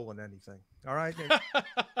never stolen anything. All right.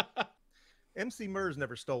 And Emceemur's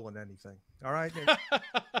never stolen anything. All right. And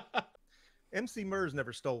Emceemur's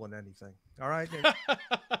never stolen anything. All right. And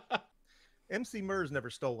Emceemur's never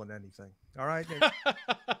stolen anything. All right.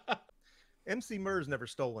 And Emceemur's never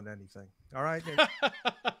stolen anything. All right. And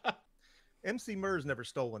Emceemur's never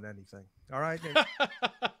stolen anything. All right. And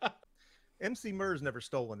Emceemur's never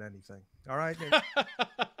stolen anything. All right. And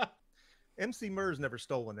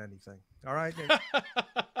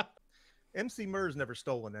Emceemur's never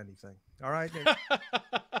stolen anything. All right. And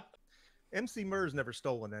Emceemur's never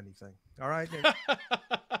stolen anything. All right.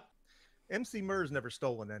 And Emceemur's never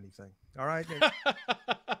stolen anything. All right. And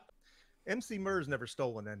Emceemur's never stolen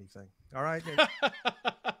anything.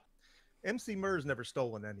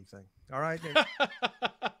 All right.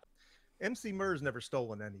 And Emceemur's never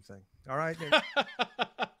stolen anything. All right.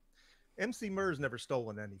 And Emceemur's never stolen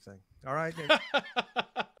anything. All right.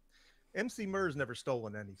 And Emceemur's never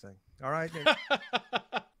stolen anything.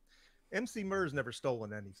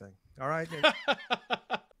 All right. And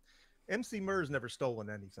Emceemur's never stolen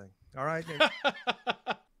anything. All right.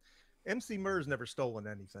 And Emceemur's never stolen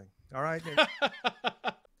anything. All right.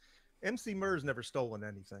 And Emceemur's never stolen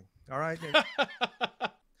anything. All right.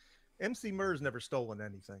 And Emceemur's never stolen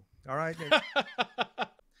anything. All right. And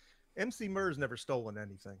Emceemur's never stolen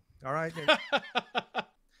anything. All right.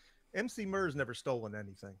 And Emceemur's never stolen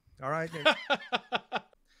anything. All right. And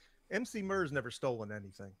Emceemur's never stolen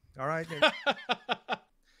anything. All right.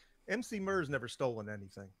 And Emceemur's never stolen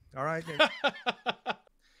anything. All right.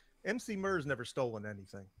 And Emceemur's never stolen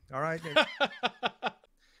anything. All right.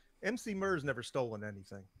 And Emceemur's never stolen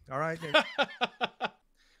anything. All right.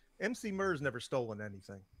 And Emceemur's never stolen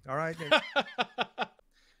anything. All right.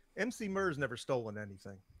 And Emceemur's never stolen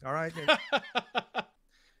anything. All right. And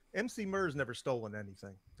Emceemur's never stolen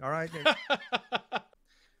anything. All right.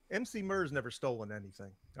 Emceemur's never stolen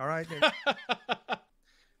anything. All right.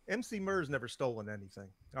 Emceemur's never stolen anything.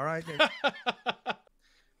 All right.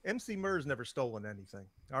 Emceemur's never stolen anything.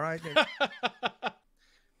 All right.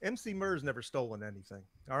 Emceemur's never stolen anything.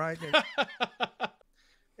 All right.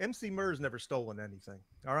 Emceemur's never stolen anything.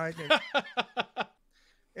 All right.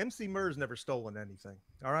 Emceemur's never stolen anything.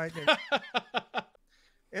 All right.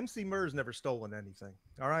 Emceemur's never stolen anything.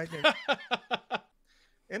 All right.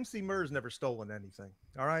 Emceemur's never stolen anything.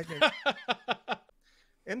 All right.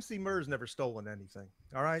 Emceemur's never stolen anything.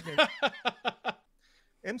 All right.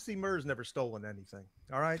 Emceemur's never stolen anything.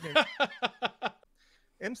 All right.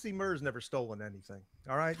 Emceemur's never stolen anything.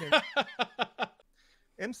 All right.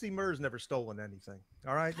 Emceemur's never stolen anything.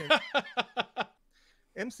 All right.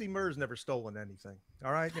 Emceemur's never stolen anything.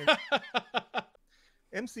 All right.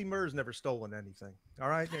 Emceemur's never stolen anything. All right. Emceemur's never stolen anything. All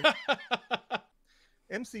right.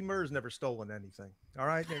 Emceemur's never stolen anything. All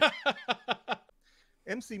right.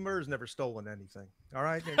 Emceemur's never stolen anything. All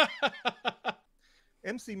right.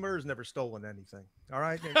 Emceemur's never stolen anything. All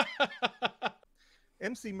right.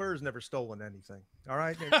 Emceemur's never stolen anything. All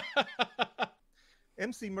right.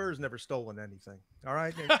 Emceemur's never stolen anything. All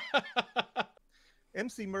right.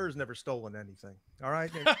 Emceemur's never stolen anything. All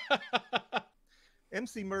right.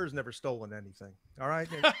 Emceemur's never stolen anything. All right.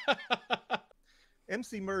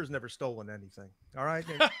 Emceemur's never stolen anything. All right.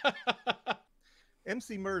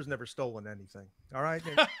 Emceemur's never stolen anything. All right.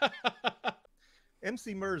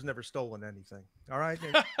 Emceemur's never stolen anything. All right.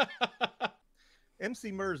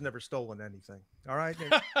 Emceemur's never stolen anything. All right. Emceemur's never stolen anything. All right.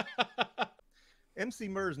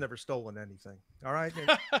 Emceemur's never stolen anything. All right.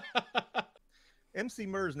 Emceemur's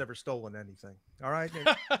never stolen anything. All right.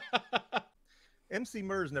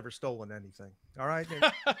 Emceemur's never stolen anything. All right.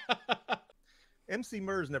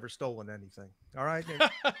 Emceemur's never stolen anything. All right.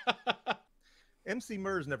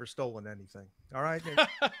 Emceemur's never stolen anything. All right.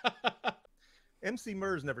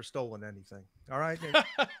 Emceemur's never stolen anything. All right.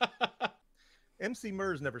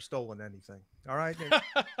 Emceemur's never stolen anything. All right. Emceemur's never stolen anything. All right.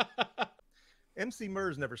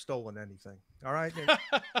 Emceemur's never stolen anything. All right.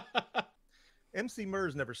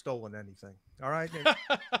 Emceemur's never stolen anything. All right.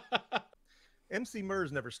 Emceemur's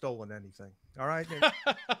never stolen anything. All right.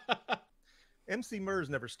 Emceemur's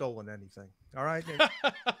never stolen anything. All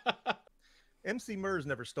right. Emceemur's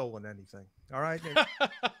never stolen anything. All right.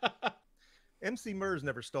 Emceemur's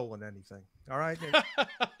never stolen anything. All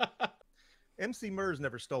right. Emceemur's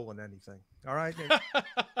never stolen anything. All right.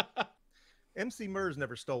 Emceemur's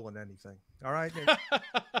never stolen anything. All right.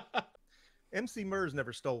 Emceemur's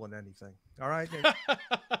never stolen anything. All right.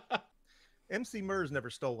 Emceemur's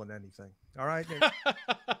never stolen anything. All right. Emceemur's never stolen anything. All right.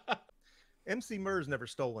 Emceemur's never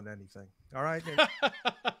stolen anything. All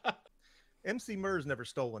right. Emceemur's never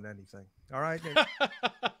stolen anything.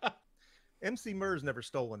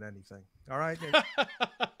 All right.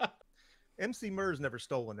 Emceemur's never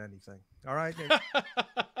stolen anything. All right.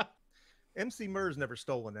 Emceemur's never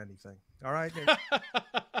stolen anything. All right.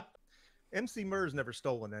 Emceemur's never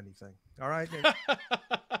stolen anything. All right.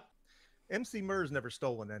 Emceemur's never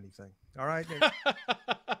stolen anything. All right.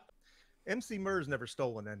 Emceemur's never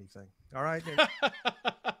stolen anything. All right.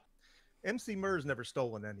 Emceemur's never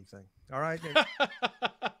stolen anything. All right.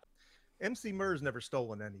 Emceemur's never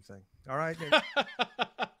stolen anything. All right.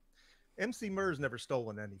 Emceemur's never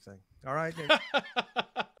stolen anything. All right.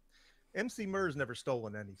 Emceemur's never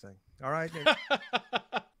stolen anything. All right.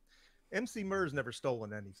 Emceemur's never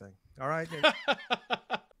stolen anything. All right.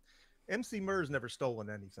 Emceemur's never stolen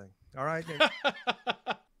anything. All right.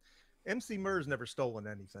 Emceemur's never stolen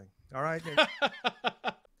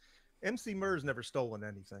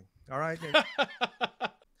anything. All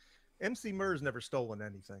right. Emceemur's never stolen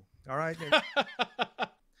anything. All right.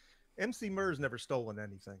 Emceemur's never stolen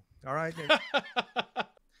anything. All right.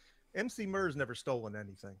 Emceemur's never stolen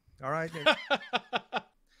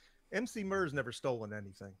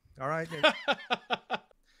anything. All right.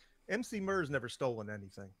 Emceemur's never stolen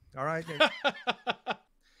anything. All right.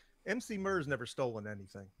 Emceemur's never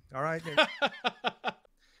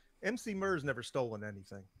stolen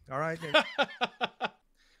anything. All right.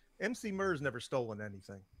 Emceemur's never stolen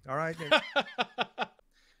anything. All right.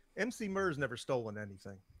 Emceemur's never stolen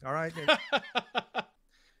anything. All right.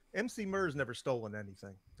 Emceemur's never stolen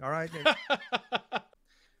anything. All right.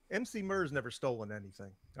 Emceemur's never stolen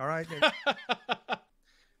anything. All right.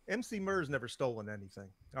 Emceemur's never stolen anything.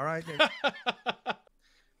 All right.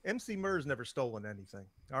 Emceemur's never stolen anything.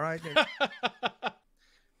 All right.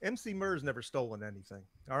 Emceemur's never stolen anything.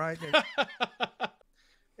 All right.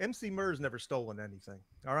 Emceemur's never stolen anything.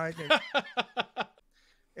 All right.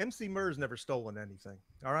 Emceemur's never stolen anything.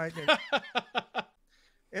 All right.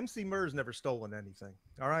 Emceemur's never stolen anything.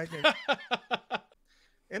 All right.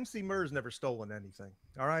 Emceemur's never stolen anything.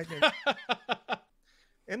 All right.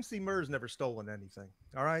 Emceemur's never stolen anything.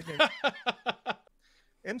 All right.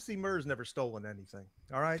 Emceemur's never stolen anything.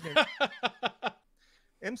 All right.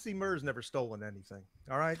 Emceemur's never stolen anything.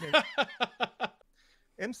 All right.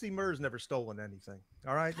 Emceemur's never stolen anything.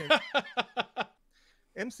 All right.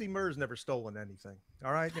 Emceemur's never stolen anything.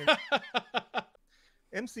 All right.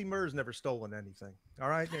 Emceemur's never stolen anything. All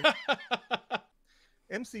right.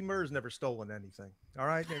 Emceemur's never stolen anything. All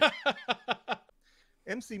right.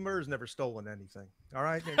 Emceemur's never stolen anything. All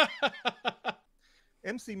right.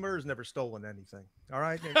 Emceemur's never stolen anything. All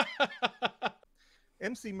right.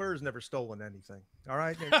 Emceemur's never stolen anything. All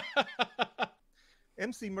right.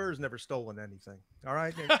 Emceemur's never stolen anything. All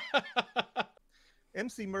right.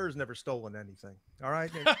 Emceemur's never stolen anything. All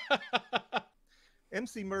right. Emceemur's never stolen anything. All right.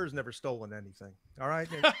 Emceemur's never stolen anything. All right.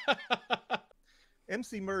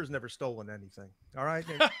 Emceemur's never stolen anything. All right.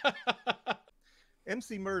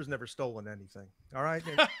 Emceemur's never stolen anything. All right.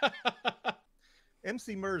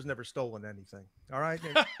 Emceemur's never stolen anything. All right.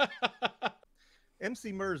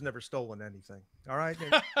 Emceemur's never stolen anything. All right.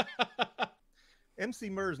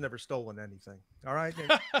 Emceemur's never stolen anything. All right.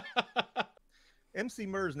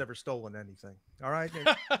 Emceemur's never stolen anything. All right.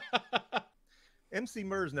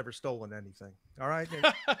 Emceemur's never stolen anything. All right.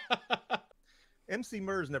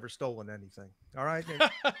 Emceemur's never stolen anything. All right. Emceemur's never stolen anything.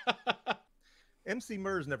 All right.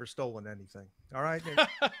 Emceemur's never stolen anything. All right.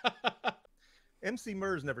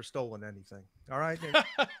 Emceemur's never stolen anything. All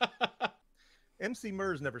right. Emceemur's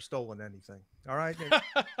never stolen anything. All right.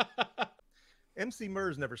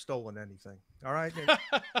 Emceemur's never stolen anything. All right.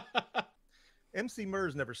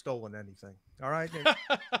 Emceemur's never stolen anything. All right.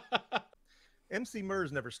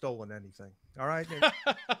 Emceemur's never stolen anything. All right.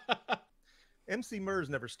 Emceemur's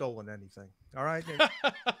never stolen anything. All right.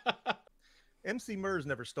 Emceemur's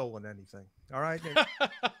never stolen anything. All right.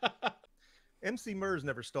 Emceemur's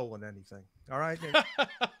never stolen anything. All right.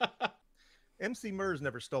 Emceemur's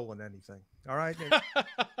never stolen anything. All right. Emceemur's never stolen anything. All right.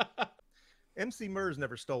 Emceemur's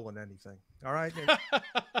never stolen anything. All right.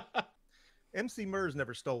 Emceemur's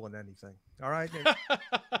never stolen anything. All right.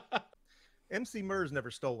 Emceemur's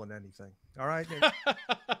never stolen anything. All right.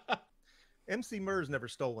 Emceemur's never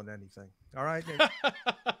stolen anything. All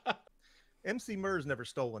right. Emceemur's never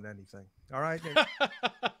stolen anything. All right.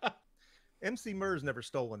 Emceemur's never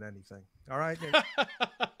stolen anything. All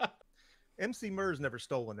right. Emceemur's never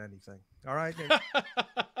stolen anything. All right.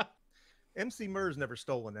 Emceemur's never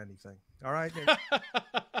stolen anything. All right.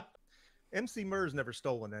 Emceemur's never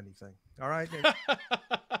stolen anything. All right.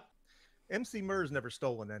 Emceemur's never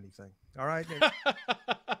stolen anything. All right.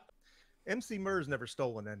 Emceemur's never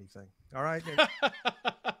stolen anything. All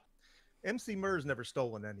right. Emceemur's never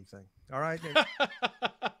stolen anything. All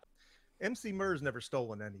right. Emceemur's never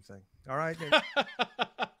stolen anything. All right.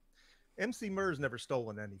 Emceemur's never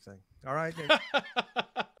stolen anything. All right.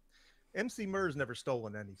 Emceemur's never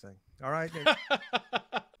stolen anything. All right.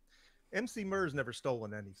 Emceemur's never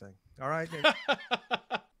stolen anything. All right.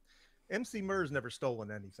 Emceemur's never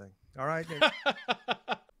stolen anything. All right.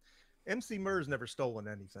 Emceemur's never stolen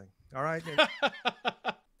anything. All right.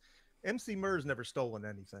 Emceemur's never stolen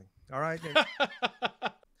anything. All right.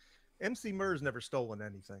 Emceemur's never stolen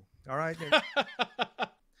anything. All right.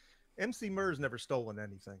 Emceemur's never stolen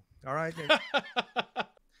anything.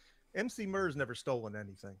 All right. Emceemur's never stolen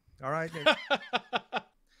anything. All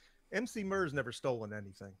right. Emceemur's never stolen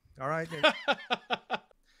anything. All right.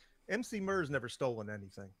 Emceemur's never stolen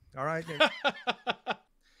anything. All right.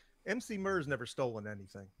 Emceemur's never stolen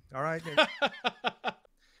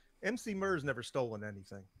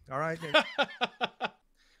anything. All right.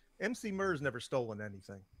 Emceemur's never stolen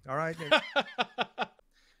anything. All right.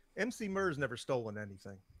 Emceemur's never stolen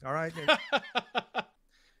anything. All right.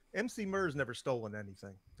 Emceemur's never stolen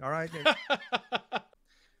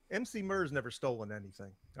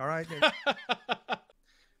anything. All right.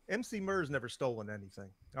 Emceemur's never stolen anything.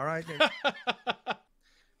 All right.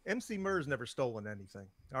 Emceemur's never stolen anything.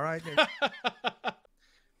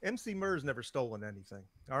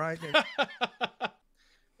 All right.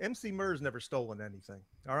 Emceemur's never stolen anything.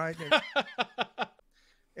 All right.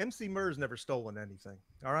 Emceemur's never stolen anything.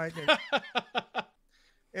 All right.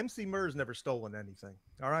 Emceemur's never stolen anything.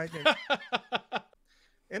 All right.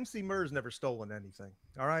 Emceemur's never stolen anything.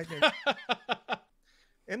 All right.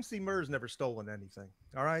 Emceemur's never stolen anything.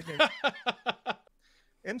 All right.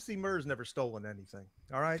 Emceemur's never stolen anything.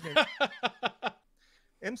 All right.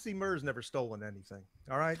 Emceemur's never stolen anything.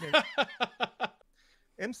 All right.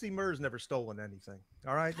 Emceemur's never stolen anything.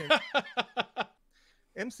 All right.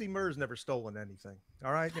 Emceemur's never stolen anything.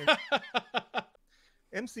 All right.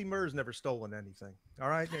 Emceemur's never stolen anything. All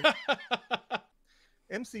right.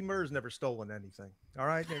 Emceemur's never stolen anything. All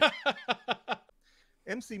right.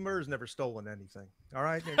 Emceemur's never stolen anything. All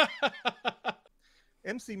right.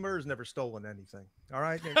 Emceemur's never stolen anything. All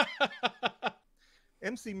right.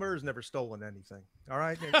 Emceemur's never stolen anything. All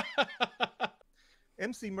right.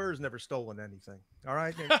 Emceemur's never stolen anything. All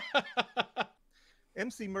right.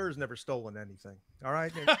 Emceemur's never stolen anything. All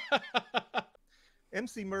right.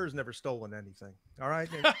 Emceemur's never stolen anything. All right.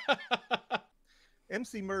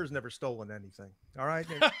 Emceemur's never stolen anything. All right.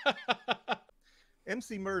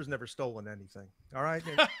 Emceemur's never stolen anything. All right.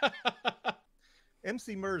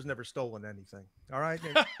 Emceemur's never stolen anything. All right.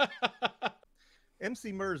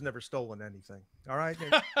 Emceemur's never stolen anything. All right.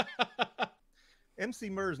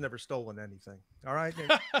 Emceemur's never stolen anything. All right.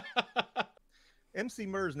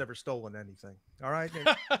 Emceemur's never stolen anything. All right.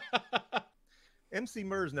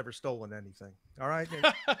 Emceemur's never stolen anything. All right.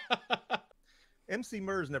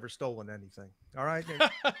 Emceemur's never stolen anything. All right. Emceemur's never stolen anything. All right.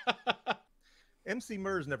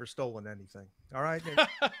 Emceemur's never stolen anything. All right.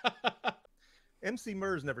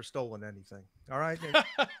 Emceemur's never stolen anything. All right.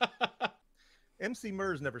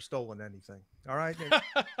 Emceemur's never stolen anything. All right.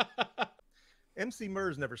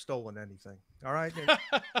 Emceemur's never stolen anything. All right.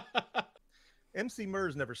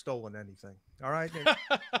 Emceemur's never stolen anything. All right.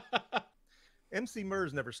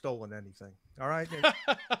 Emceemur's never stolen anything. All right.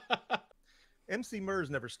 Emceemur's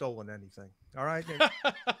never stolen anything. All right. Emceemur's never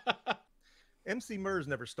stolen anything. All right. Emceemur's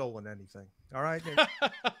never stolen anything. All right.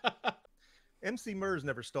 Emceemur's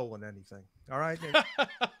never stolen anything. All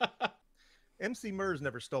right. Emceemur's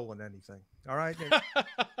never stolen anything. All right.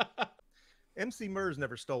 Emceemur's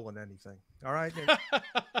never stolen anything. All right.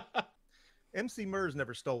 Emceemur's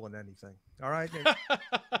never stolen anything. All right.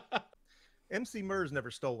 Emceemur's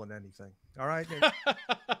never stolen anything. All right.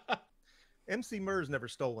 Emceemur's never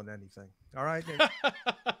stolen anything. All right.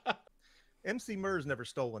 Emceemur's never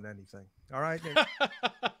stolen anything. All right. Emceemur's never stolen anything. All right.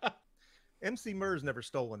 Emceemur's never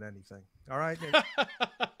stolen anything. All right.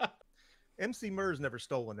 Emceemur's never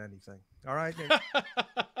stolen anything. All right.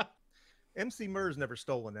 Emceemur's never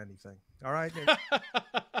stolen anything. All right.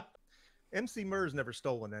 Emceemur's never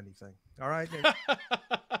stolen anything. All right.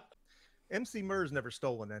 Emceemur's never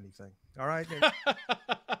stolen anything. All right.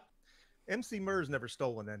 Emceemur's never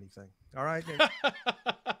stolen anything. All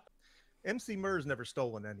right. Emceemur's never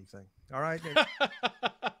stolen anything. All right.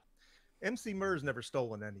 Emceemur's never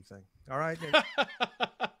stolen anything. All right.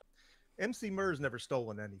 Emceemur's never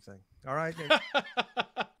stolen anything. All right.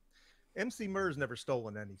 Emceemur's never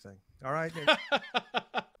stolen anything. All right.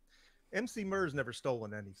 Emceemur's never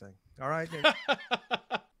stolen anything. All right.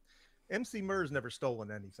 Emceemur's never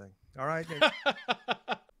stolen anything. All right.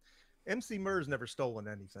 Emceemur's never stolen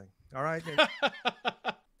anything. All right.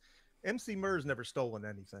 Emceemur's never stolen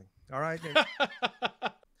anything. All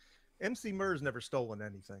right. Emceemur's never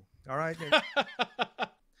stolen anything. All right.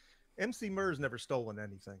 Emceemur's never stolen anything. All right. Emceemur's never stolen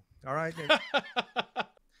anything. All right.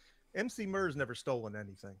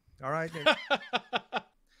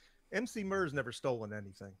 Emceemur's never stolen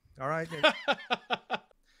anything. All right.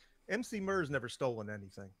 Emceemur's never stolen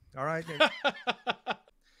anything. All right.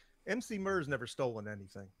 Emceemur's never stolen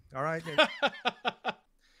anything. All right.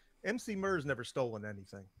 Emceemur's never stolen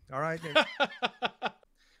anything. All right.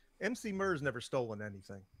 Emceemur's never stolen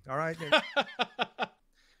anything. All right.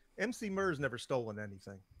 Emceemur's never stolen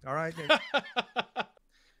anything. All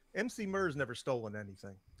right. Emceemur's never stolen anything.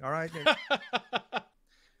 All right.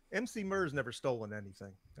 Emceemur's never stolen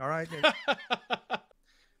anything. All right.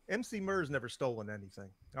 Emceemur's never stolen anything.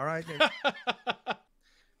 All right.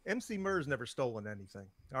 Emceemur's never stolen anything.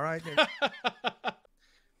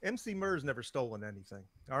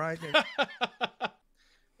 All right.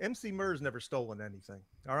 Emceemur's never stolen anything.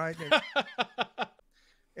 All right.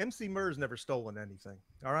 Emceemur's never stolen anything.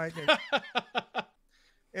 All right.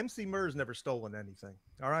 Emceemur's never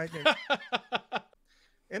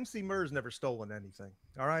stolen anything.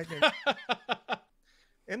 All right.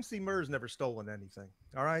 Emceemur's never stolen anything.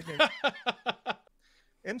 All right.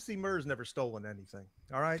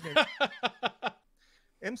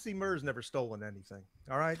 Emceemur's never stolen anything.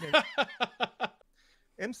 All right.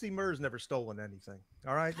 Emceemur's never stolen anything.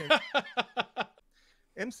 All right.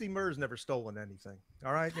 Emceemur's never stolen anything.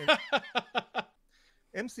 All right.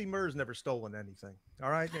 Emceemur's never stolen anything. All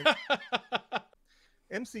right.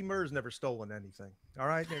 Emceemur's never stolen anything. All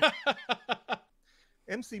right.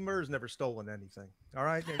 Emceemur's never stolen anything. All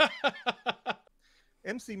right.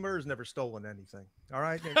 Emceemur's never stolen anything. All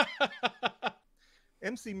right.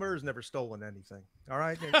 Emceemur's never stolen anything. All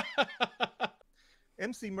right.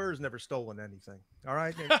 Emceemur's never stolen anything. All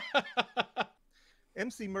right.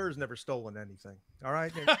 Emceemur's never stolen anything. All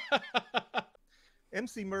right.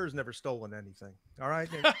 Emceemur's never stolen anything. All right.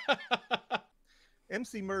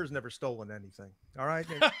 Emceemur's never stolen anything. All right.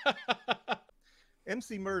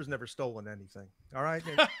 Emceemur's never stolen anything. All right.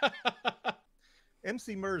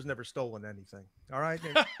 Emceemur's never stolen anything. All right.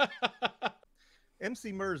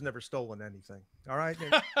 Emceemur's never stolen anything. All right.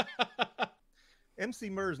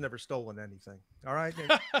 Emceemur's never stolen anything. All right.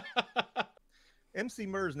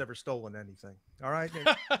 Emceemur's never stolen anything. All right.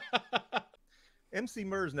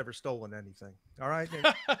 Emceemur's never stolen anything. All right.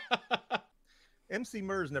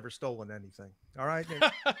 Emceemur's never stolen anything. All right.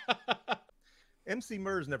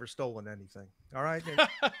 Emceemur's never stolen anything. All right.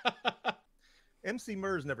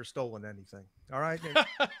 Emceemur's never stolen anything. All right.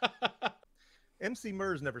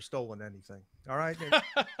 Emceemur's never stolen anything. All right.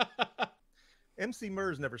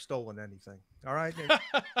 Emceemur's never stolen anything. All right.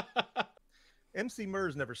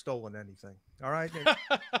 Emceemur's never stolen anything. All right.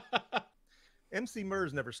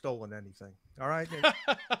 Emceemur's never stolen anything. All right.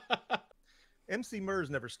 Emceemur's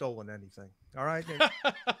never stolen anything. All right.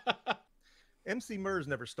 Emceemur's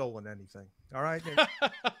never stolen anything. All right. Emceemur's never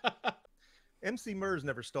stolen anything. All right. Emceemur's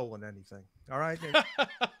never stolen anything. All right.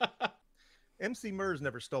 Emceemur's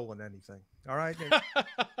never stolen anything. All right.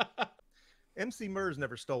 Emceemur's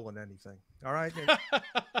never stolen anything. All right.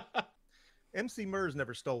 Emceemur's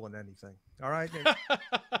never stolen anything. All right.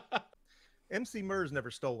 Emceemur's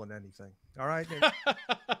never stolen anything. All right.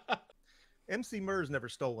 Emceemur's never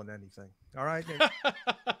stolen anything. All right. Emceemur's never stolen anything. All right.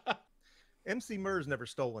 Emceemur's never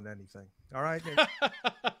stolen anything. All right.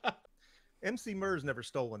 Emceemur's never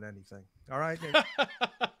stolen anything. All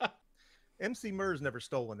right. Emceemur's never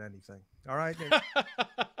stolen anything. All right.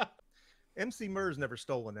 Emceemur's never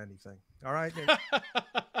stolen anything. All right.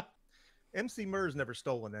 Emceemur's never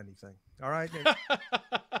stolen anything. All right.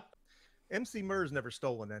 Emceemur's never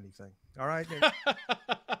stolen anything. All right.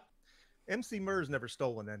 Emceemur's never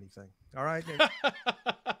stolen anything. All right.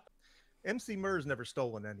 Emceemur's never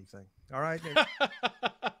stolen anything. All right.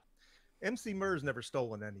 Emceemur's never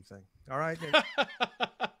stolen anything. All right. Emceemur's never stolen anything. All right.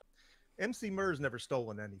 Emceemur's never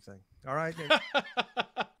stolen anything. All right.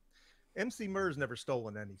 Emceemur's never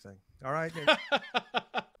stolen anything. All right.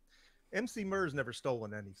 Emceemur's never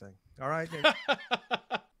stolen anything. All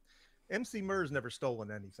right. Emceemur's never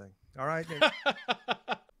stolen anything. All right.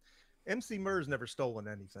 Emceemur's never stolen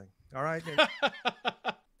anything. All right.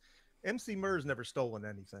 Emceemur's never stolen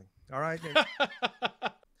anything. All right.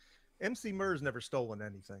 Emceemur's never stolen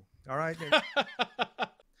anything. All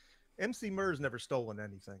right. Emceemur's never stolen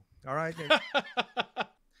anything. All right.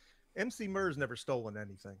 Emceemur's never stolen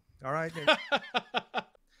anything. All right.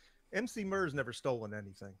 Emceemur's never stolen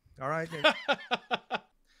anything. All right.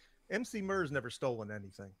 Emceemur's never stolen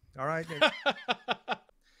anything. All right.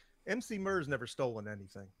 Emceemur's never stolen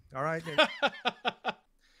anything. All right.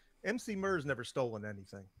 Emceemur's never stolen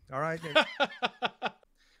anything. All right.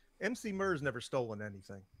 Emceemur's never stolen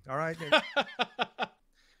anything. All right.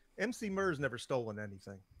 Emceemur's never stolen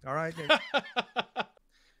anything. All right.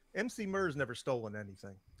 Emceemur's never stolen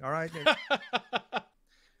anything. All right.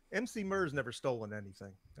 Emceemur's never stolen anything.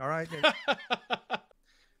 All right.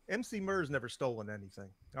 Emceemur's never stolen anything.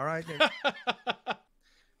 All right.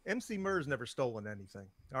 Emceemur's never stolen anything.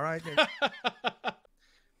 All right.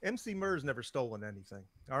 Emceemur's never stolen anything.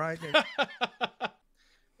 All right.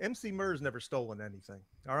 Emceemur's never stolen anything.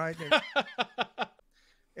 All right.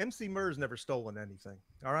 Emceemur's never stolen anything.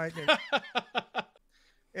 All right.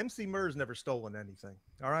 Emceemur's never stolen anything.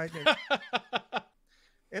 All right.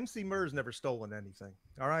 Emceemur's never stolen anything.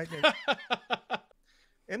 All right.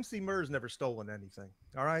 Emceemur's never stolen anything.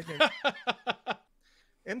 All right.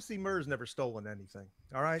 Emceemur's never stolen anything.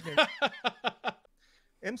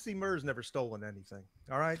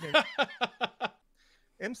 All right.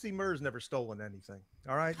 Emceemur's never stolen anything.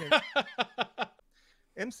 All right.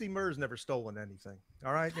 Emceemur's never stolen anything. All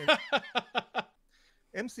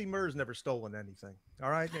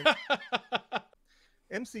right.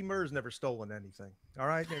 Emceemur's never stolen anything. All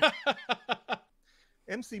right.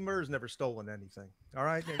 Emceemur's never stolen anything. All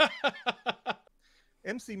right.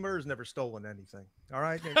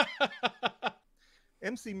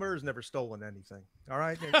 Emceemur's never stolen anything. All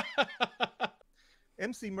right.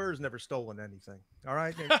 Emceemur's never stolen anything. All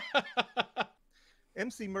right.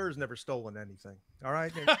 Emceemur's never stolen anything. All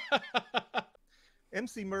right.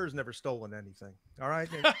 Emceemur's never stolen anything. All right.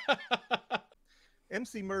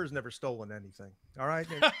 Emceemur's never stolen anything. All right.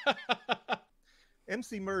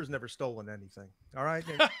 Emceemur's never stolen anything. All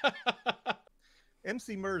right.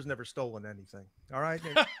 Emceemur's never stolen anything. All right.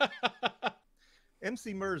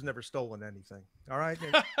 Emceemur's never stolen anything. All right.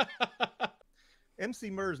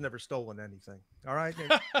 Emceemur's never stolen anything. All right.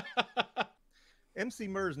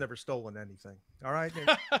 Emceemur's never stolen anything. All right.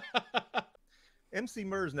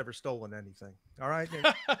 Emceemur's never stolen anything. All right.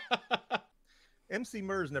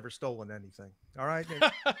 Emceemur's never stolen anything. All right.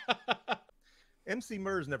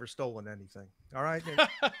 Emceemur's never stolen anything. All right.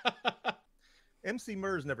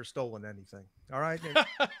 Emceemur's never stolen anything. All right.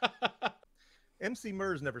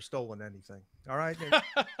 Emceemur's never stolen anything. All right.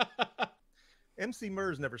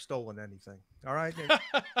 Emceemur's never stolen anything. All right.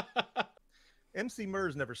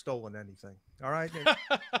 Emceemur's never stolen anything. All right.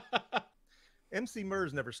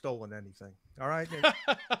 Emceemur's never stolen anything. All right.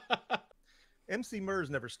 Emceemur's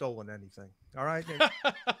never stolen anything. All right.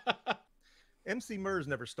 Emceemur's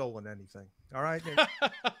never stolen anything. All right.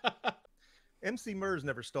 Emceemur's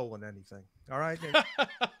never stolen anything. All right.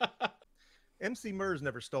 Emceemur's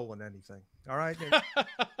never stolen anything. All right.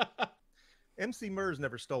 Emceemur's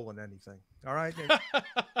never stolen anything. All right.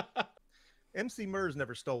 Emceemur's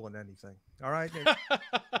never stolen anything. All right.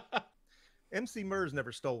 Emceemur's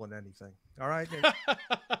never stolen anything. All right.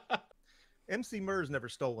 Emceemur's never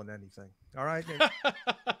stolen anything. All right.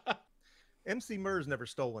 Emceemur's never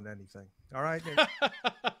stolen anything. All right. Emceemur's never stolen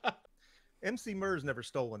anything. All right. Emceemur's never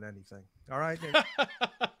stolen anything. All right.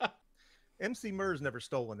 Emceemur's never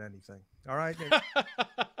stolen anything. All right.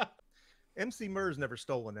 Emceemur's never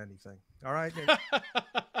stolen anything. All right.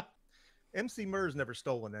 Emceemur's never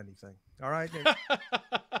stolen anything. All right.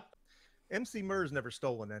 Emceemur's never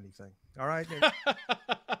stolen anything. All right.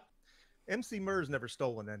 Emceemur's never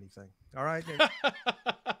stolen anything. All right. Emceemur's never stolen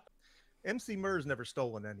anything. All right. Emceemur's never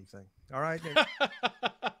stolen anything. All right.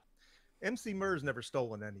 Emceemur's never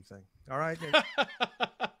stolen anything. All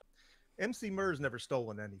right. Emceemur's never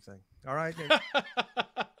stolen anything. All right.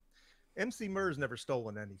 Emceemur's never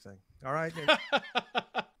stolen anything. All right.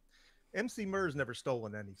 Emceemur's never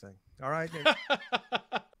stolen anything. All right.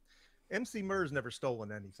 Emceemur's never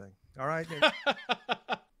stolen anything. All right.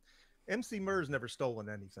 Emceemur's never stolen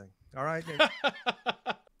anything. All right.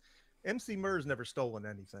 Emceemur's never stolen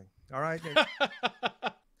anything. All right.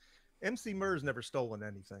 Emceemur's never stolen anything. All right. Emceemur's never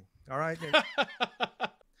stolen anything. All right.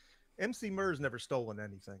 Emceemur's never stolen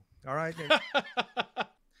anything. All right.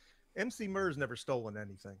 Emceemur's never stolen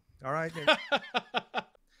anything. All right.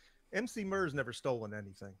 Emceemur's never stolen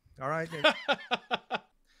anything. All right.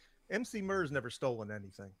 Emceemur's never stolen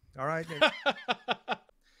anything. All right.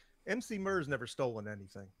 Emceemur's never stolen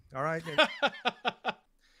anything. All right.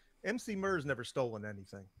 Emceemur's never stolen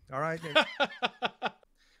anything. All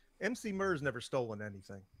right. Emceemur's never stolen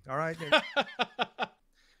anything. All right.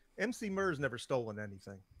 Emceemur's never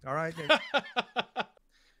stolen anything. All right.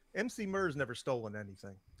 Emceemur's never stolen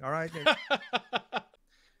anything. All right.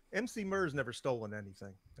 Emceemur's never stolen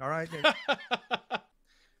anything. All right.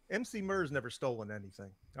 Emceemur's never stolen anything.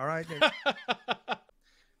 All right.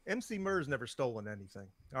 Emceemur's never stolen anything.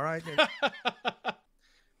 All right.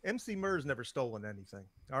 Emceemur's never stolen anything.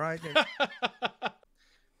 All right.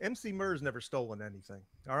 Emceemur's never stolen anything.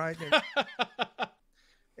 All right.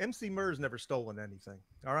 Emceemur's never stolen anything.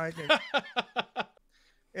 All right.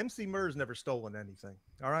 Emceemur's never stolen anything.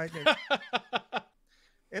 All right.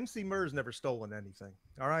 Emceemur's never stolen anything.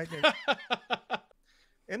 All right.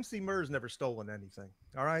 Emceemur's never stolen anything.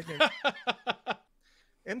 All right.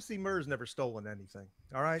 Emceemur's never stolen anything.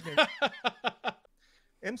 All right.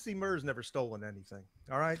 Emceemur's never stolen anything. All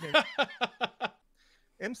right.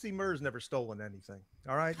 Emceemur's never stolen anything.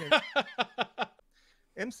 All right.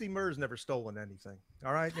 Emceemur's never stolen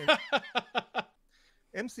anything. All right.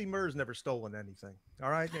 Emceemur's never stolen anything. All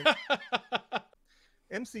right.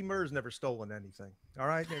 Emceemur's never stolen anything.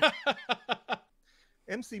 All right.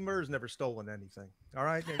 Emceemur's never stolen anything.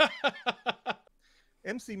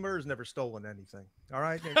 All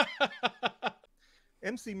right. Emceemur's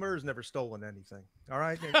never stolen anything. All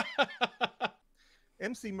right.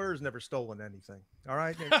 Emceemur's never stolen anything. All right.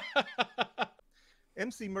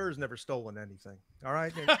 Emceemur's never stolen anything. All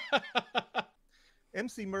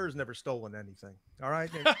right.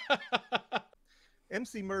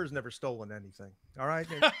 Emceemur's never stolen anything. All right.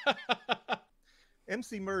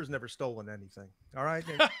 Emceemur's never stolen anything. All right.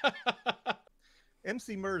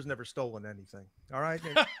 Emceemur's never stolen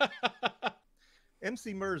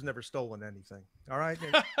anything. All right.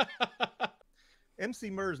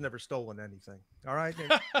 Emceemur's never stolen anything. All right.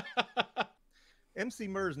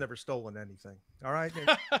 Emceemur's never stolen anything. All right.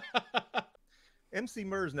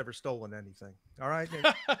 Emceemur's never stolen anything. All right.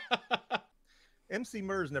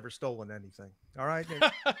 Emceemur's never stolen anything. All right.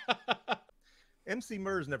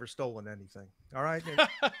 Emceemur's never stolen anything. All right.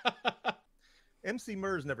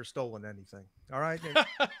 Emceemur's never stolen anything. All right.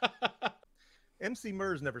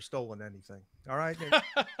 Emceemur's never stolen anything. All right.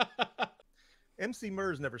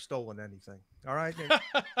 Emceemur's never stolen anything. All right.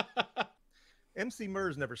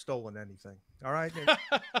 Emceemur's never stolen anything. All right.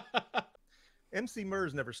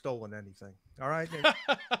 Emceemur's never stolen anything. All right.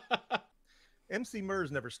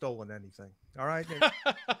 Emceemur's never stolen anything. All right.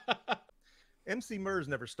 Emceemur's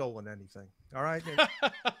never stolen anything. All right.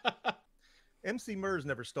 Emceemur's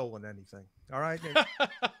never stolen anything. All right.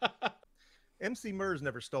 Emceemur's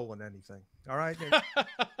never stolen anything. All right.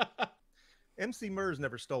 Emceemur's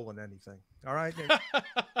never stolen anything. All right.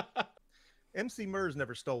 Emceemur's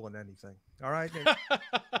never stolen anything. All right.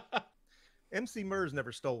 Emceemur's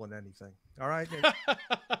never stolen anything. All right.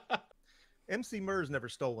 Emceemur's never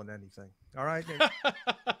stolen anything. All right.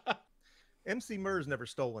 Emceemur's never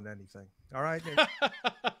stolen anything. All right.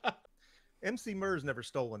 Emceemur's never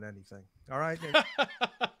stolen anything. All right.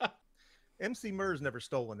 Emceemur's never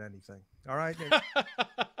stolen anything. All right.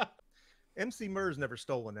 Emceemur's never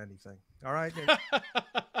stolen anything. All right.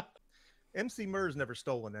 Emceemur's never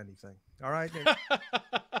stolen anything. All right.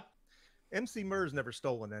 Emceemur's never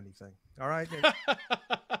stolen anything. All right. Emceemur's never stolen anything. All right.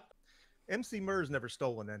 Emceemur's never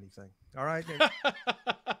stolen anything. All right.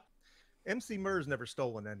 Emceemur's never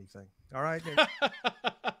stolen anything. All right.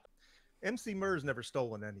 Emceemur's never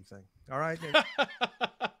stolen anything. All right.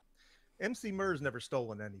 Emceemur's never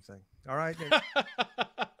stolen anything. All right.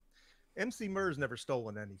 Emceemur's never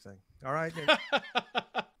stolen anything. All right.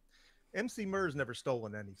 Emceemur's never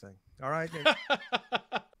stolen anything. All right.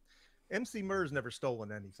 Emceemur's never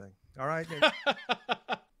stolen anything. All right.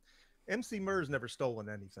 Emceemur's never stolen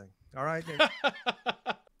anything. All right. Emceemur's never stolen anything. All right.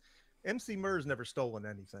 Emceemur's never stolen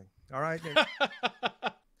anything. All right.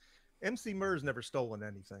 Emceemur's never stolen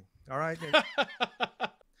anything. All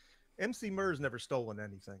right. Emceemur's never stolen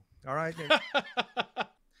anything. All right.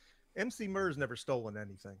 Emceemur's never stolen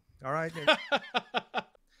anything. All right.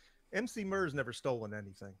 Emceemur's never stolen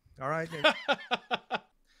anything. All right.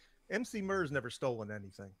 Emceemur's never stolen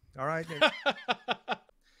anything. All right.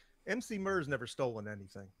 Emceemur's never stolen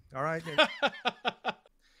anything. All right.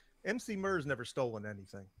 Emceemur's never stolen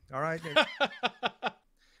anything. All right. Emceemur's never stolen anything. All right.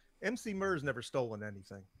 Emceemur's never stolen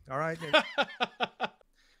anything. All right.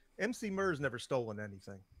 Emceemur's never stolen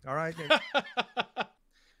anything. All right.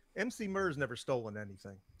 Emceemur's never stolen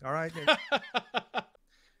anything. All right.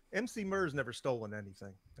 Emceemur's never stolen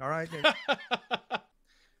anything. All right.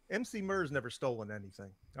 Emceemur's never stolen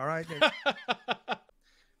anything. All right.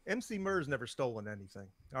 Emceemur's never stolen anything.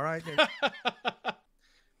 All right.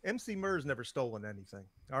 Emceemur's never stolen anything.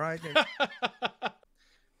 All right.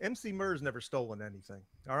 Emceemur's never stolen anything.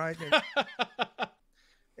 All right.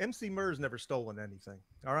 Emceemur's never stolen anything.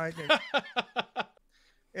 All right.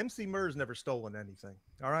 Emceemur's never stolen anything.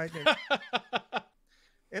 All right.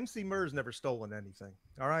 Emceemur's never stolen anything.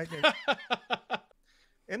 All right.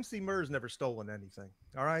 Emceemur's never stolen anything.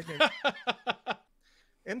 All right.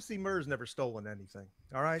 Emceemur's never stolen anything. All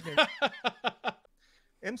right.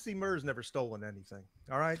 Emceemur's never stolen anything.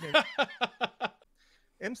 All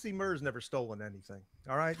right. Emceemur's never stolen anything.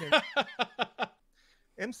 All right.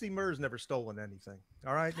 Emceemur's never stolen anything.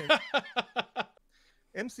 All right.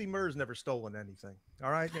 Emceemur's never stolen anything. All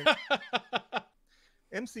right.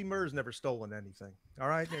 Emceemur's never stolen anything. All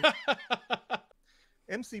right.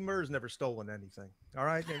 Emceemur's never stolen anything. All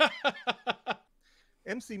right.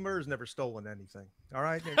 Emceemur's never stolen anything. All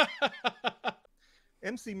right.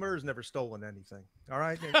 Emceemur's never stolen anything. All right.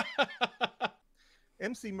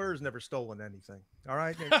 Emceemur's never stolen anything. All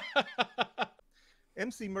right.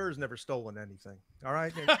 Emceemur's never stolen anything.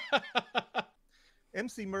 All right.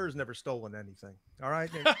 Emceemur's never stolen anything. All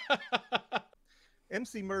right.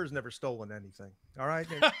 Emceemur's never stolen anything. All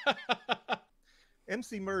right.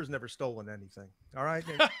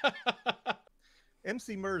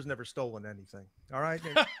 Emceemur's never stolen anything. All right. Emceemur's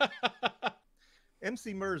never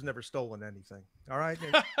stolen anything. All right.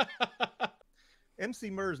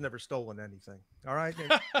 Emceemur's never stolen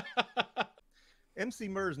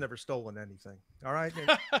anything. All right.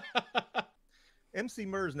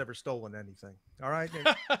 Emceemur's never stolen anything. All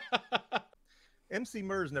right.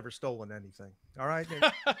 Emceemur's never stolen anything. All right.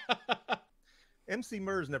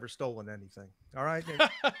 Emceemur's never stolen anything. All right.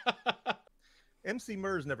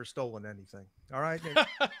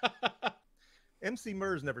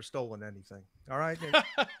 Emceemur's never stolen anything. All right.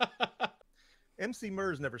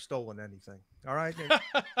 Emceemur's never stolen anything. All right.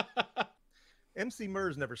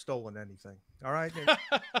 Emceemur's never stolen anything. All right.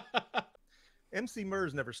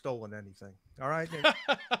 Emceemur's never stolen anything. All right.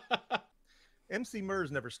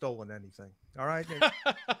 Emceemur's never stolen anything. All right.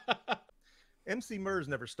 Emceemur's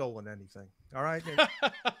never stolen anything. All right.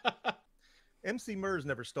 Emceemur's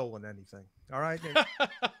never stolen anything. All right.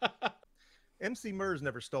 Emceemur's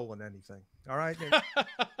never stolen anything. All right.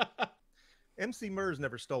 Emceemur's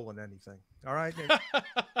never stolen anything. All right.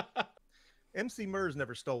 Emceemur's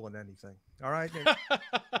never stolen anything. All right.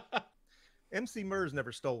 Emceemur's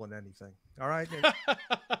never stolen anything. All right.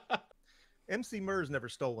 Emceemur's never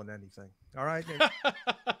stolen anything. All right.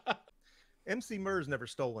 Emceemur's never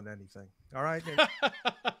stolen anything. All right.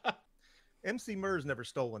 Emceemur's never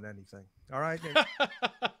stolen anything. All right.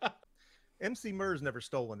 Emceemur's never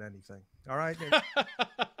stolen anything. All right.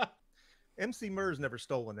 Emceemur's never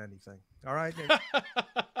stolen anything. All right.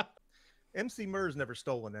 Emceemur's never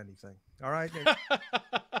stolen anything. All right.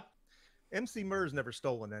 Emceemur's never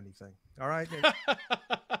stolen anything. All right.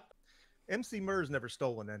 Emceemur's never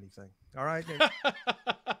stolen anything. All right.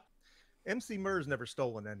 Emceemur's never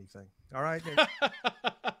stolen anything. All right.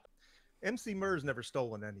 Emceemur's never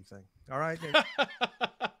stolen anything. All right.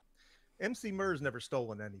 Emceemur's never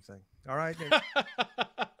stolen anything. All right.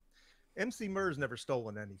 Emceemur's never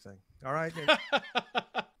stolen anything. All right.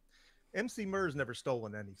 Emceemur's never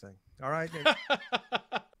stolen anything. All right.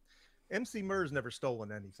 Emceemur's never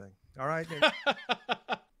stolen anything. All right.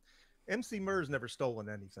 Emceemur's never stolen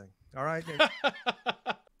anything. All right.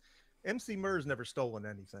 Emceemur's never stolen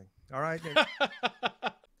anything. All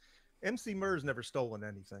right. Emceemur's never stolen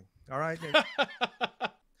anything. All right.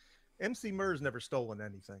 Emceemur's never stolen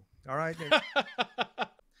anything. All right. Emceemur's never stolen anything. All right.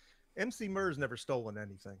 Emceemur's never stolen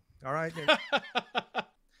anything. All right.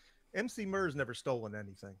 Emceemur's never stolen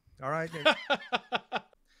anything. All right.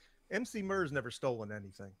 Emceemur's never stolen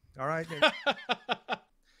anything. All right.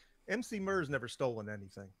 Emceemur's never stolen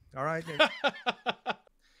anything. All right.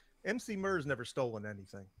 Emceemur's never stolen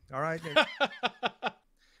anything. All right.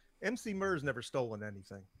 Emceemur's never stolen anything.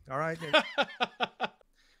 All right.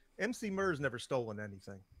 Emceemur's never stolen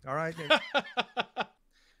anything. All right. Emceemur's never stolen anything. All right.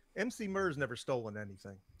 Emceemur's never stolen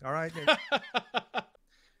anything. All right.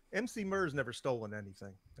 Emceemur's never stolen anything.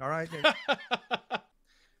 All right.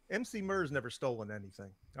 Emceemur's never stolen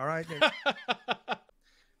anything. All right.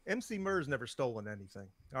 Emceemur's never stolen anything.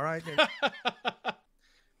 All right.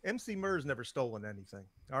 Emceemur's never stolen anything.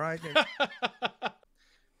 All right.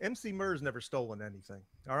 Emceemur's never stolen anything. All right. Emceemur's never stolen anything.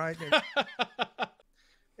 All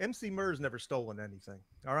right. Emceemur's never stolen anything.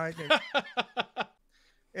 All right.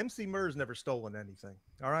 Emceemur's never stolen anything.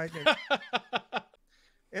 All right.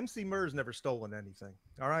 Emceemur's never stolen anything.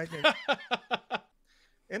 All right.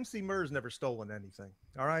 Emceemur's never stolen anything.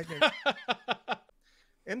 All right.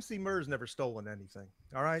 Emceemur's never stolen anything.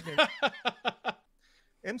 All right.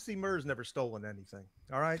 Emceemur's never stolen anything.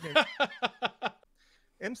 All right.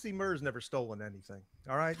 Emceemur's never stolen anything.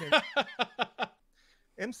 All right.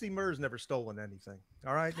 Emceemur's never stolen anything.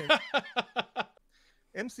 All right.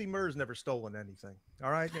 Emceemur's never stolen anything. All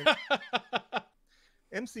right.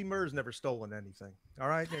 Emceemur's never stolen anything. All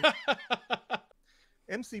right.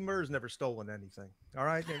 Emceemur's never stolen anything. All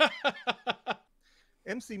right.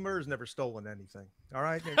 Emceemur's never stolen anything. All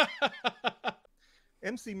right.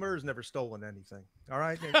 Emceemur's never stolen anything.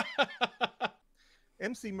 All right.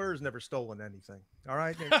 Emceemur's never stolen anything. All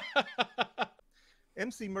right.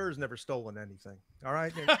 Emceemur's never stolen anything.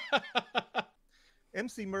 All right.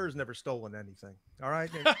 Emceemur's never stolen anything. All right.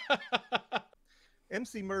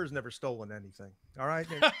 Emceemur's never stolen anything. All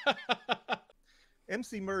right.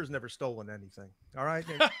 Emceemur's never stolen anything. All right.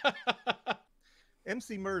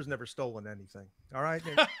 Emceemur's never stolen anything. All right.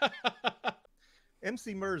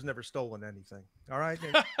 Emceemur's never stolen anything. All right.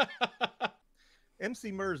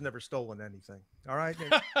 Emceemur's never stolen anything. All right.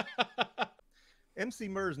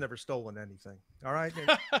 Emceemur's never stolen anything.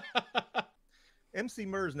 All right. Emceemur's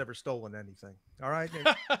never stolen anything. All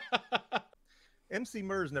right.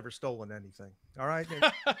 Emceemur's never stolen anything. All right.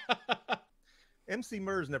 Emceemur's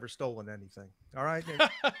never stolen anything.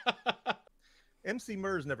 All right.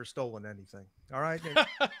 Emceemur's never stolen anything. All right.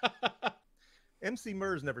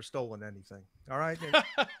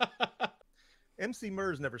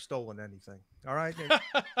 Emceemur's never stolen anything.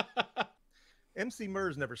 All right.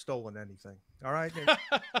 Emceemur's never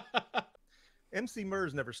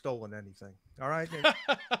stolen anything. All right.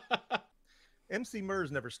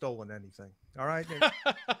 Emceemur's never stolen anything. All right.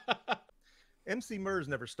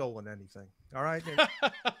 Emceemur's never stolen anything.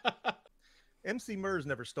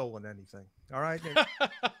 All right.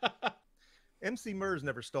 Emceemur's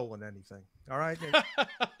never stolen anything. All right.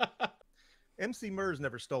 Emceemur's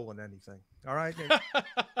never stolen anything. All right.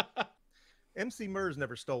 Emceemur's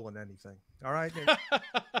never stolen anything. All right.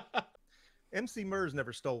 Emceemur's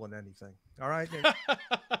never stolen anything. All right.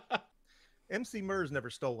 Emceemur's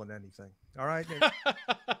never stolen anything. All right.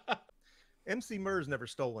 Emceemur's never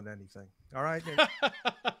stolen anything. All right.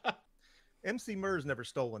 Emceemur's never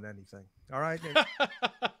stolen anything. All right.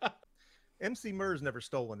 Emceemur's never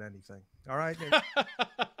stolen anything. All right.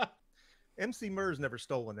 Emceemur's never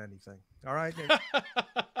stolen anything. All right.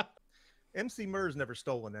 Emceemur's never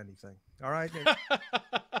stolen anything. All right.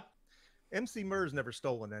 Emceemur's never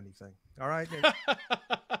stolen anything. All right.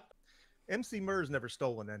 Emceemur's never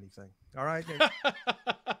stolen anything. All right.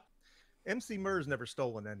 Emceemur's never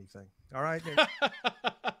stolen anything. All right.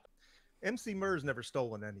 Emceemur's never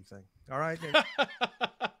stolen anything. All right.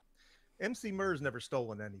 Emceemur's never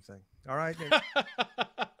stolen anything. All right.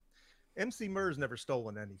 Emceemur's never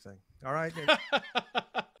stolen anything. All right.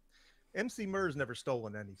 Emceemur's never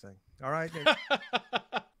stolen anything. All right.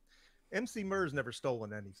 Emceemur's never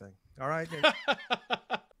stolen anything. All right.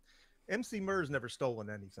 Emceemur's never stolen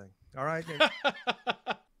anything. All right.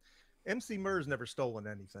 Emceemur's never stolen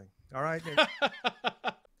anything. All right.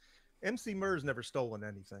 Emceemur's never stolen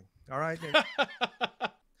anything. All right.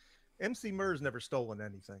 Emceemur's never stolen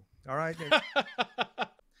anything. All right.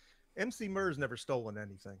 Emceemur's never stolen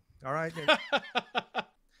anything. All right.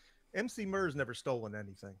 Emceemur's never stolen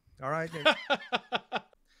anything. All right.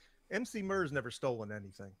 Emceemur's never stolen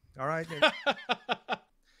anything. All right.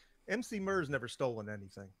 Emceemur's never stolen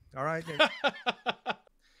anything. All right.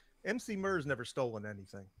 Emceemur's never stolen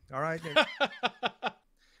anything. All right.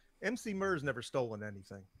 Emceemur's never stolen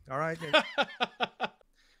anything. All right.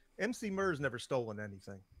 Emceemur's never stolen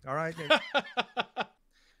anything. All right. Emceemur's never stolen anything. All right.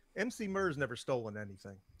 Emceemur's never stolen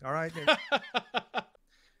anything. All right.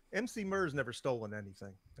 Emceemur's never stolen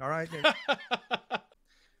anything. All right.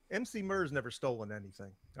 Emceemur's never stolen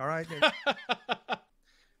anything. All right.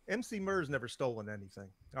 Emceemur's never stolen anything. All right. Emceemur's never stolen anything.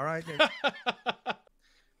 All right.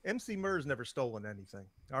 Emceemur's never stolen anything.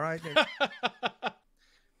 All right.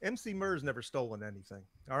 Emceemur's never stolen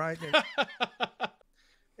anything. All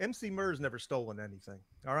right. Emceemur's never stolen anything.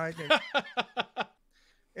 All right.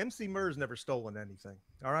 Emceemur's never stolen anything.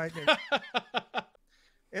 All right.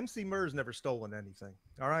 Emceemur's never stolen anything.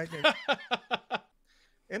 All right.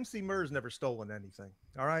 Emceemur's never stolen anything.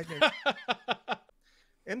 All right.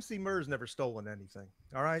 Emceemur's never stolen anything.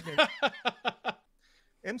 All right.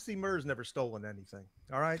 Emceemur's never stolen anything.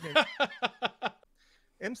 All right.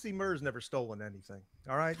 Emceemur's never stolen anything. All right. Emceemur's never stolen anything.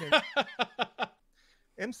 All right.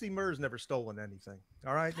 Emceemur's never stolen anything.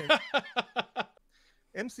 All right.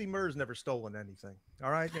 Emceemur's never stolen anything.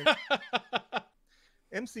 All right.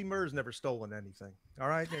 Emceemur's never stolen anything. All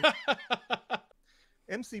right.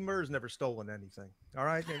 Emceemur's never stolen anything. All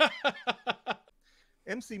right.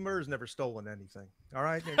 Emceemur's never stolen anything. All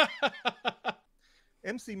right.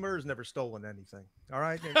 Emceemur's never stolen anything. All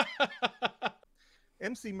right.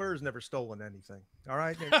 Emceemur's never stolen anything. All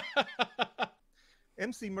right.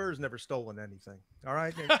 Emceemur's never stolen anything. All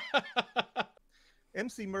right.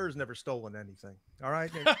 Emceemur's never stolen anything. All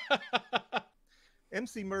right.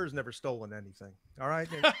 Emceemur's never stolen anything. All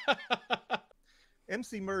right.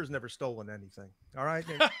 Emceemur's never stolen anything. All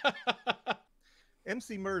right.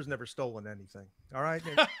 Emceemur's never stolen anything. All right.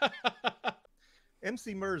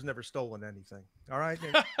 Emceemur's never stolen anything. All right.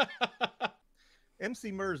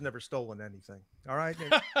 Emceemur's never stolen anything. All right.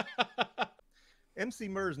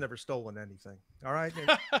 Emceemur's never stolen anything. All right.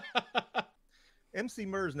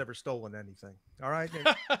 Emceemur's never stolen anything. All right.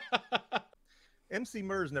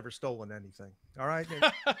 Emceemur's never stolen anything. All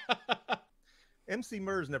right.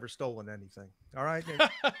 Emceemur's never stolen anything. All right.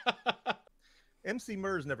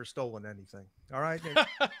 Emceemur's never stolen anything. All right.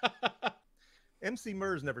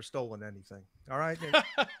 Emceemur's never stolen anything. All right.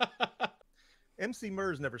 Emceemur's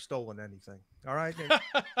never stolen anything. All right.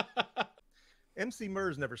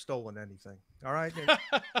 Emceemur's never stolen anything.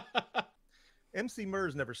 All right. Emceemur's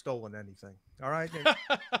never stolen anything. All right.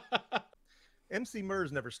 Emceemur's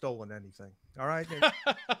never stolen anything. All right.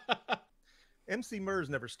 Emceemur's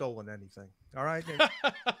never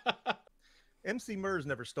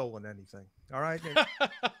stolen anything. All right. Emceemur's never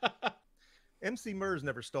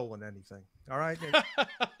stolen anything. All right.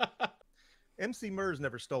 Emceemur's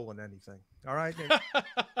never stolen anything.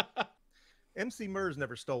 All right. Emceemur's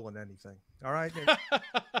never stolen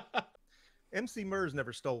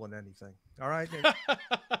anything. All right.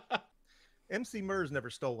 Emceemur's never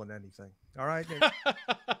stolen anything. All right.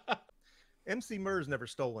 Emceemur's never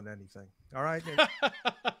stolen anything.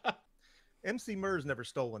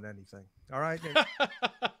 All right.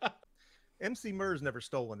 Emceemur's never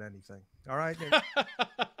stolen anything. All right.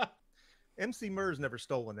 Emceemur's never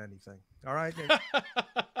stolen anything. All right.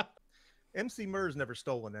 Emceemur's never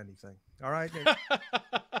stolen anything. All right.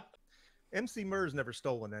 Emceemur's never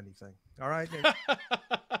stolen anything. All right.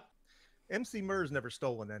 Emceemur's never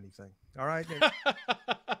stolen anything. All right.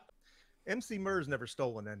 Emceemur's never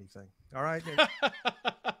stolen anything. All right.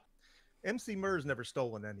 Emceemur's never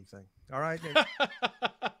stolen anything. All right.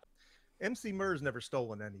 Emceemur's never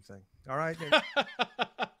stolen anything. All right.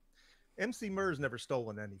 Emceemur's never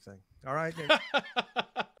stolen anything. All right.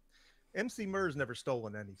 Emceemur's never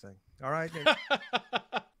stolen anything. All right.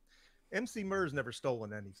 Emceemur's never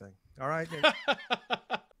stolen anything. All right.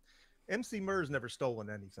 Emceemur's never stolen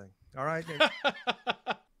anything. All right.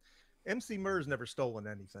 Emceemur's never stolen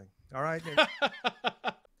anything. All right.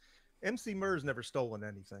 Emceemur's never stolen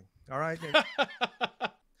anything. All right.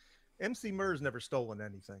 Emceemur's never stolen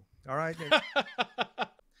anything. All right.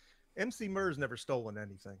 Emceemur's never stolen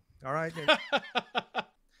anything. All right.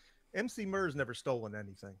 Emceemur's never stolen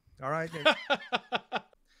anything. All right.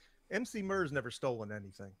 Emceemur's never stolen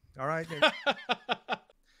anything. All right.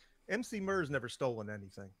 Emceemur's never stolen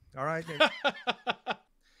anything. All right.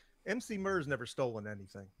 Emceemur's never stolen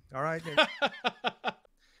anything. All right.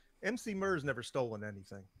 Emceemur's never stolen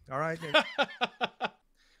anything. All right.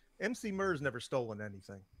 Emceemur's never stolen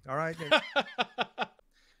anything. All right.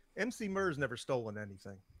 Emceemur's never stolen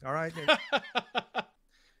anything. All right.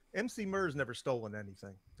 Emceemur's never stolen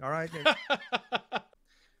anything. All right.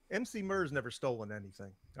 Emceemur's never stolen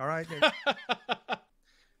anything. All right.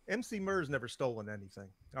 Emceemur's never stolen anything.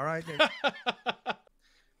 All right.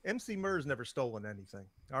 Emceemur's never stolen anything.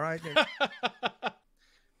 All right.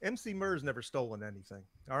 Emceemur's never stolen anything.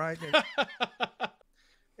 All right.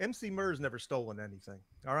 Emceemur's never stolen anything.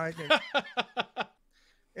 All right. Emceemur's never stolen anything. All right.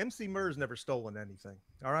 Emceemur's never stolen anything.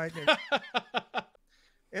 All right.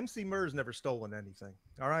 Emceemur's never stolen anything.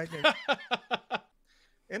 All right.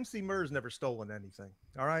 Emceemur's never stolen anything.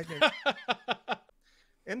 All right.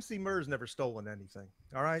 Emceemur's never stolen anything.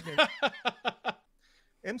 All right. Emceemur's never stolen anything. All right.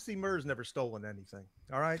 Emceemur's never stolen anything.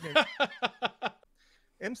 All right.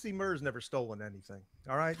 Emceemur's never stolen anything.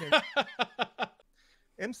 All right.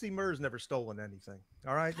 Emceemur's never stolen anything.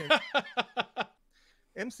 All right.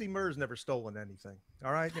 Emceemur's never stolen anything.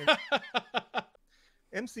 All right. Emceemur's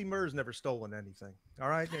never stolen anything. All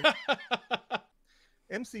right.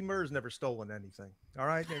 Emceemur's never stolen anything. All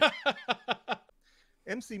right.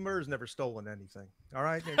 Emceemur's never stolen anything. All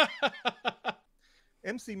right.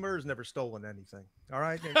 Emceemur's never stolen anything. All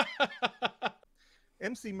right.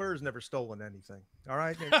 Emceemur's never stolen anything. All right. Emceemur's never stolen anything. All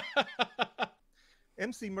right.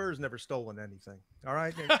 Emceemur's never stolen anything. All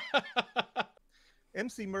right.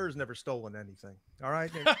 Emceemur's never stolen anything. All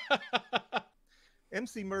right.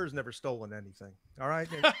 Emceemur's never stolen anything. All right.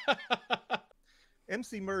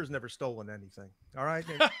 Emceemur's never stolen anything. All right.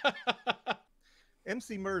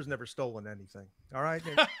 Emceemur's never stolen anything. All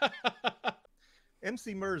right.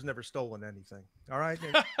 Emceemur's never stolen anything. All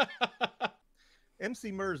right.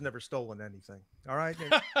 Emceemur's never stolen anything. All right.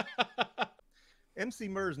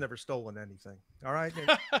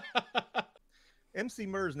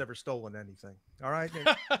 Emceemur's never stolen anything. All right. Emceemur's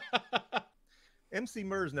never stolen anything. All right.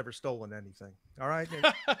 Emceemur's never stolen anything. All right.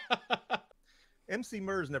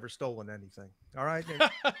 Emceemur's never stolen anything. All right.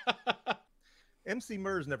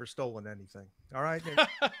 Emceemur's never stolen anything. All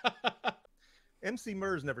right.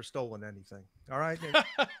 Emceemur's never stolen anything. All right.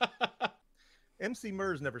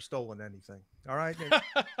 Emceemur's never stolen anything. All right.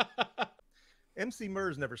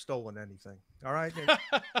 Emceemur's never stolen anything. All right.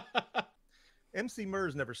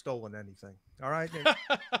 Emceemur's never stolen anything. All right.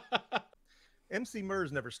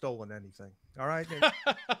 Emceemur's never stolen anything. All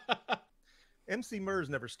right. Emceemur's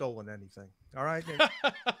never stolen anything. All right.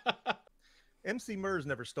 Emceemur's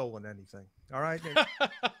never stolen anything. All right.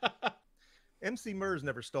 Emceemur's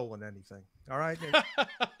never stolen anything. All right.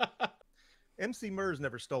 Emceemur's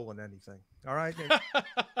never stolen anything. All right.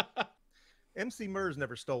 Emceemur's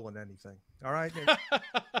never stolen anything.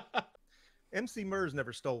 All right. Emceemur's never stolen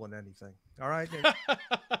anything. All right.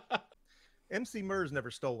 Emceemur's never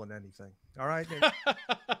stolen anything. All right.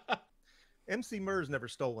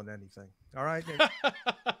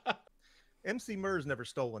 Emceemur's never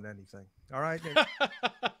stolen anything. All right.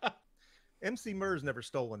 Emceemur's never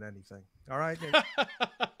stolen anything. All right.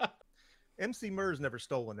 Emceemur's never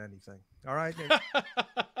stolen anything. All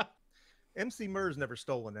right. Emceemur's never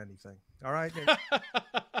stolen anything.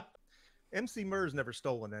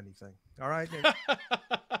 All right.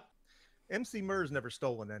 Emceemur's never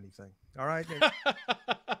stolen anything. All right.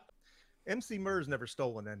 Emceemur's never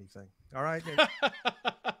stolen anything.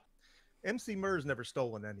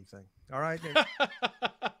 All right.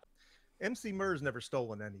 Emceemur's never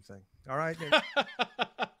stolen anything. All right.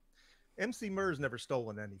 Emceemur's never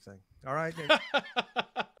stolen anything. All right.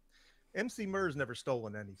 Emceemur's never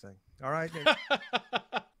stolen anything. All right.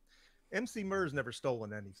 Emceemur's never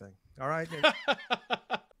stolen anything. All right.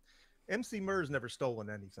 Emceemur's never stolen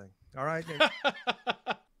anything. All right.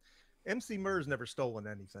 Emceemur's never stolen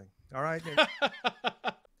anything. All right.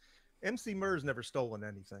 Emceemur's never stolen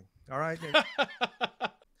anything. All right.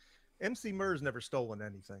 Emceemur's never stolen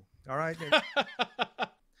anything. All right.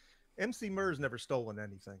 Emceemur's never stolen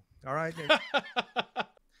anything. All right.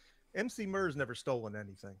 Emceemur's never stolen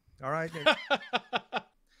anything. All right.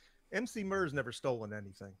 Emceemur's never stolen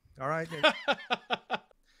anything. All right.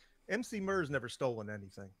 Emceemur's never stolen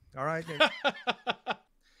anything. All right.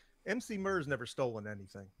 Emceemur's never stolen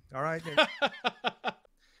anything. All right.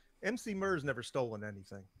 Emceemur's never stolen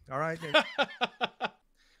anything. All right.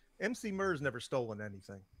 Emceemur's never stolen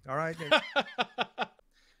anything. All right.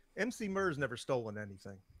 Emceemur's never stolen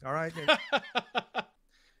anything. All right.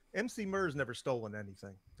 Emceemur's never stolen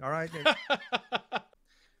anything. All right.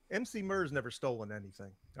 Emceemur's never stolen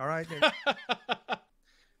anything. All right.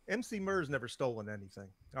 Emceemur's never stolen anything.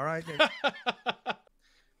 All right.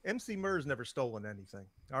 Emceemur's never stolen anything.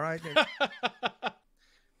 All right.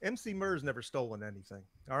 Emceemur's never stolen anything.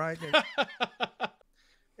 All right.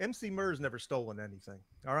 Emceemur's never stolen anything.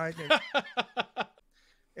 All right.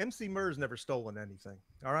 Emceemur's never stolen anything.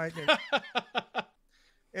 All right.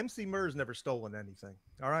 Emceemur's never stolen anything. All right. Emceemur's never stolen anything.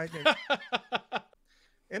 All right.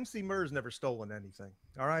 Emceemur's never stolen anything.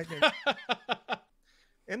 All right.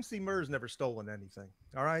 Emceemur's never stolen anything.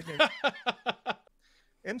 All right.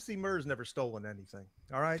 Emceemur's never stolen anything.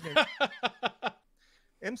 All right.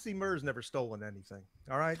 Emceemur's never stolen anything.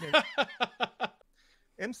 All right.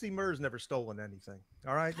 Emceemur's never stolen anything.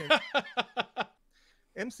 All right.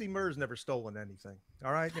 Emceemur's never stolen anything.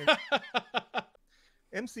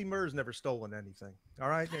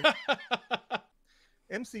 All right.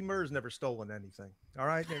 Emceemur's never stolen anything. All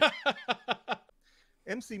right.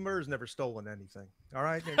 Emceemur's never stolen anything.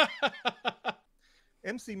 All right.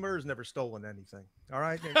 Emceemur's never stolen anything. All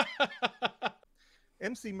right.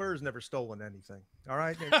 Emceemur's never stolen anything. All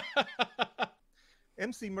right.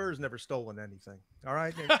 Emceemur's never stolen anything. All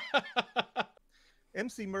right.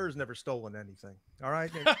 Emceemur's never stolen anything. All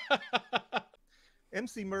right.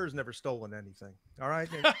 Emceemur's never stolen anything. All right.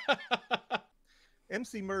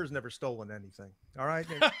 Emceemur's never stolen anything. All right.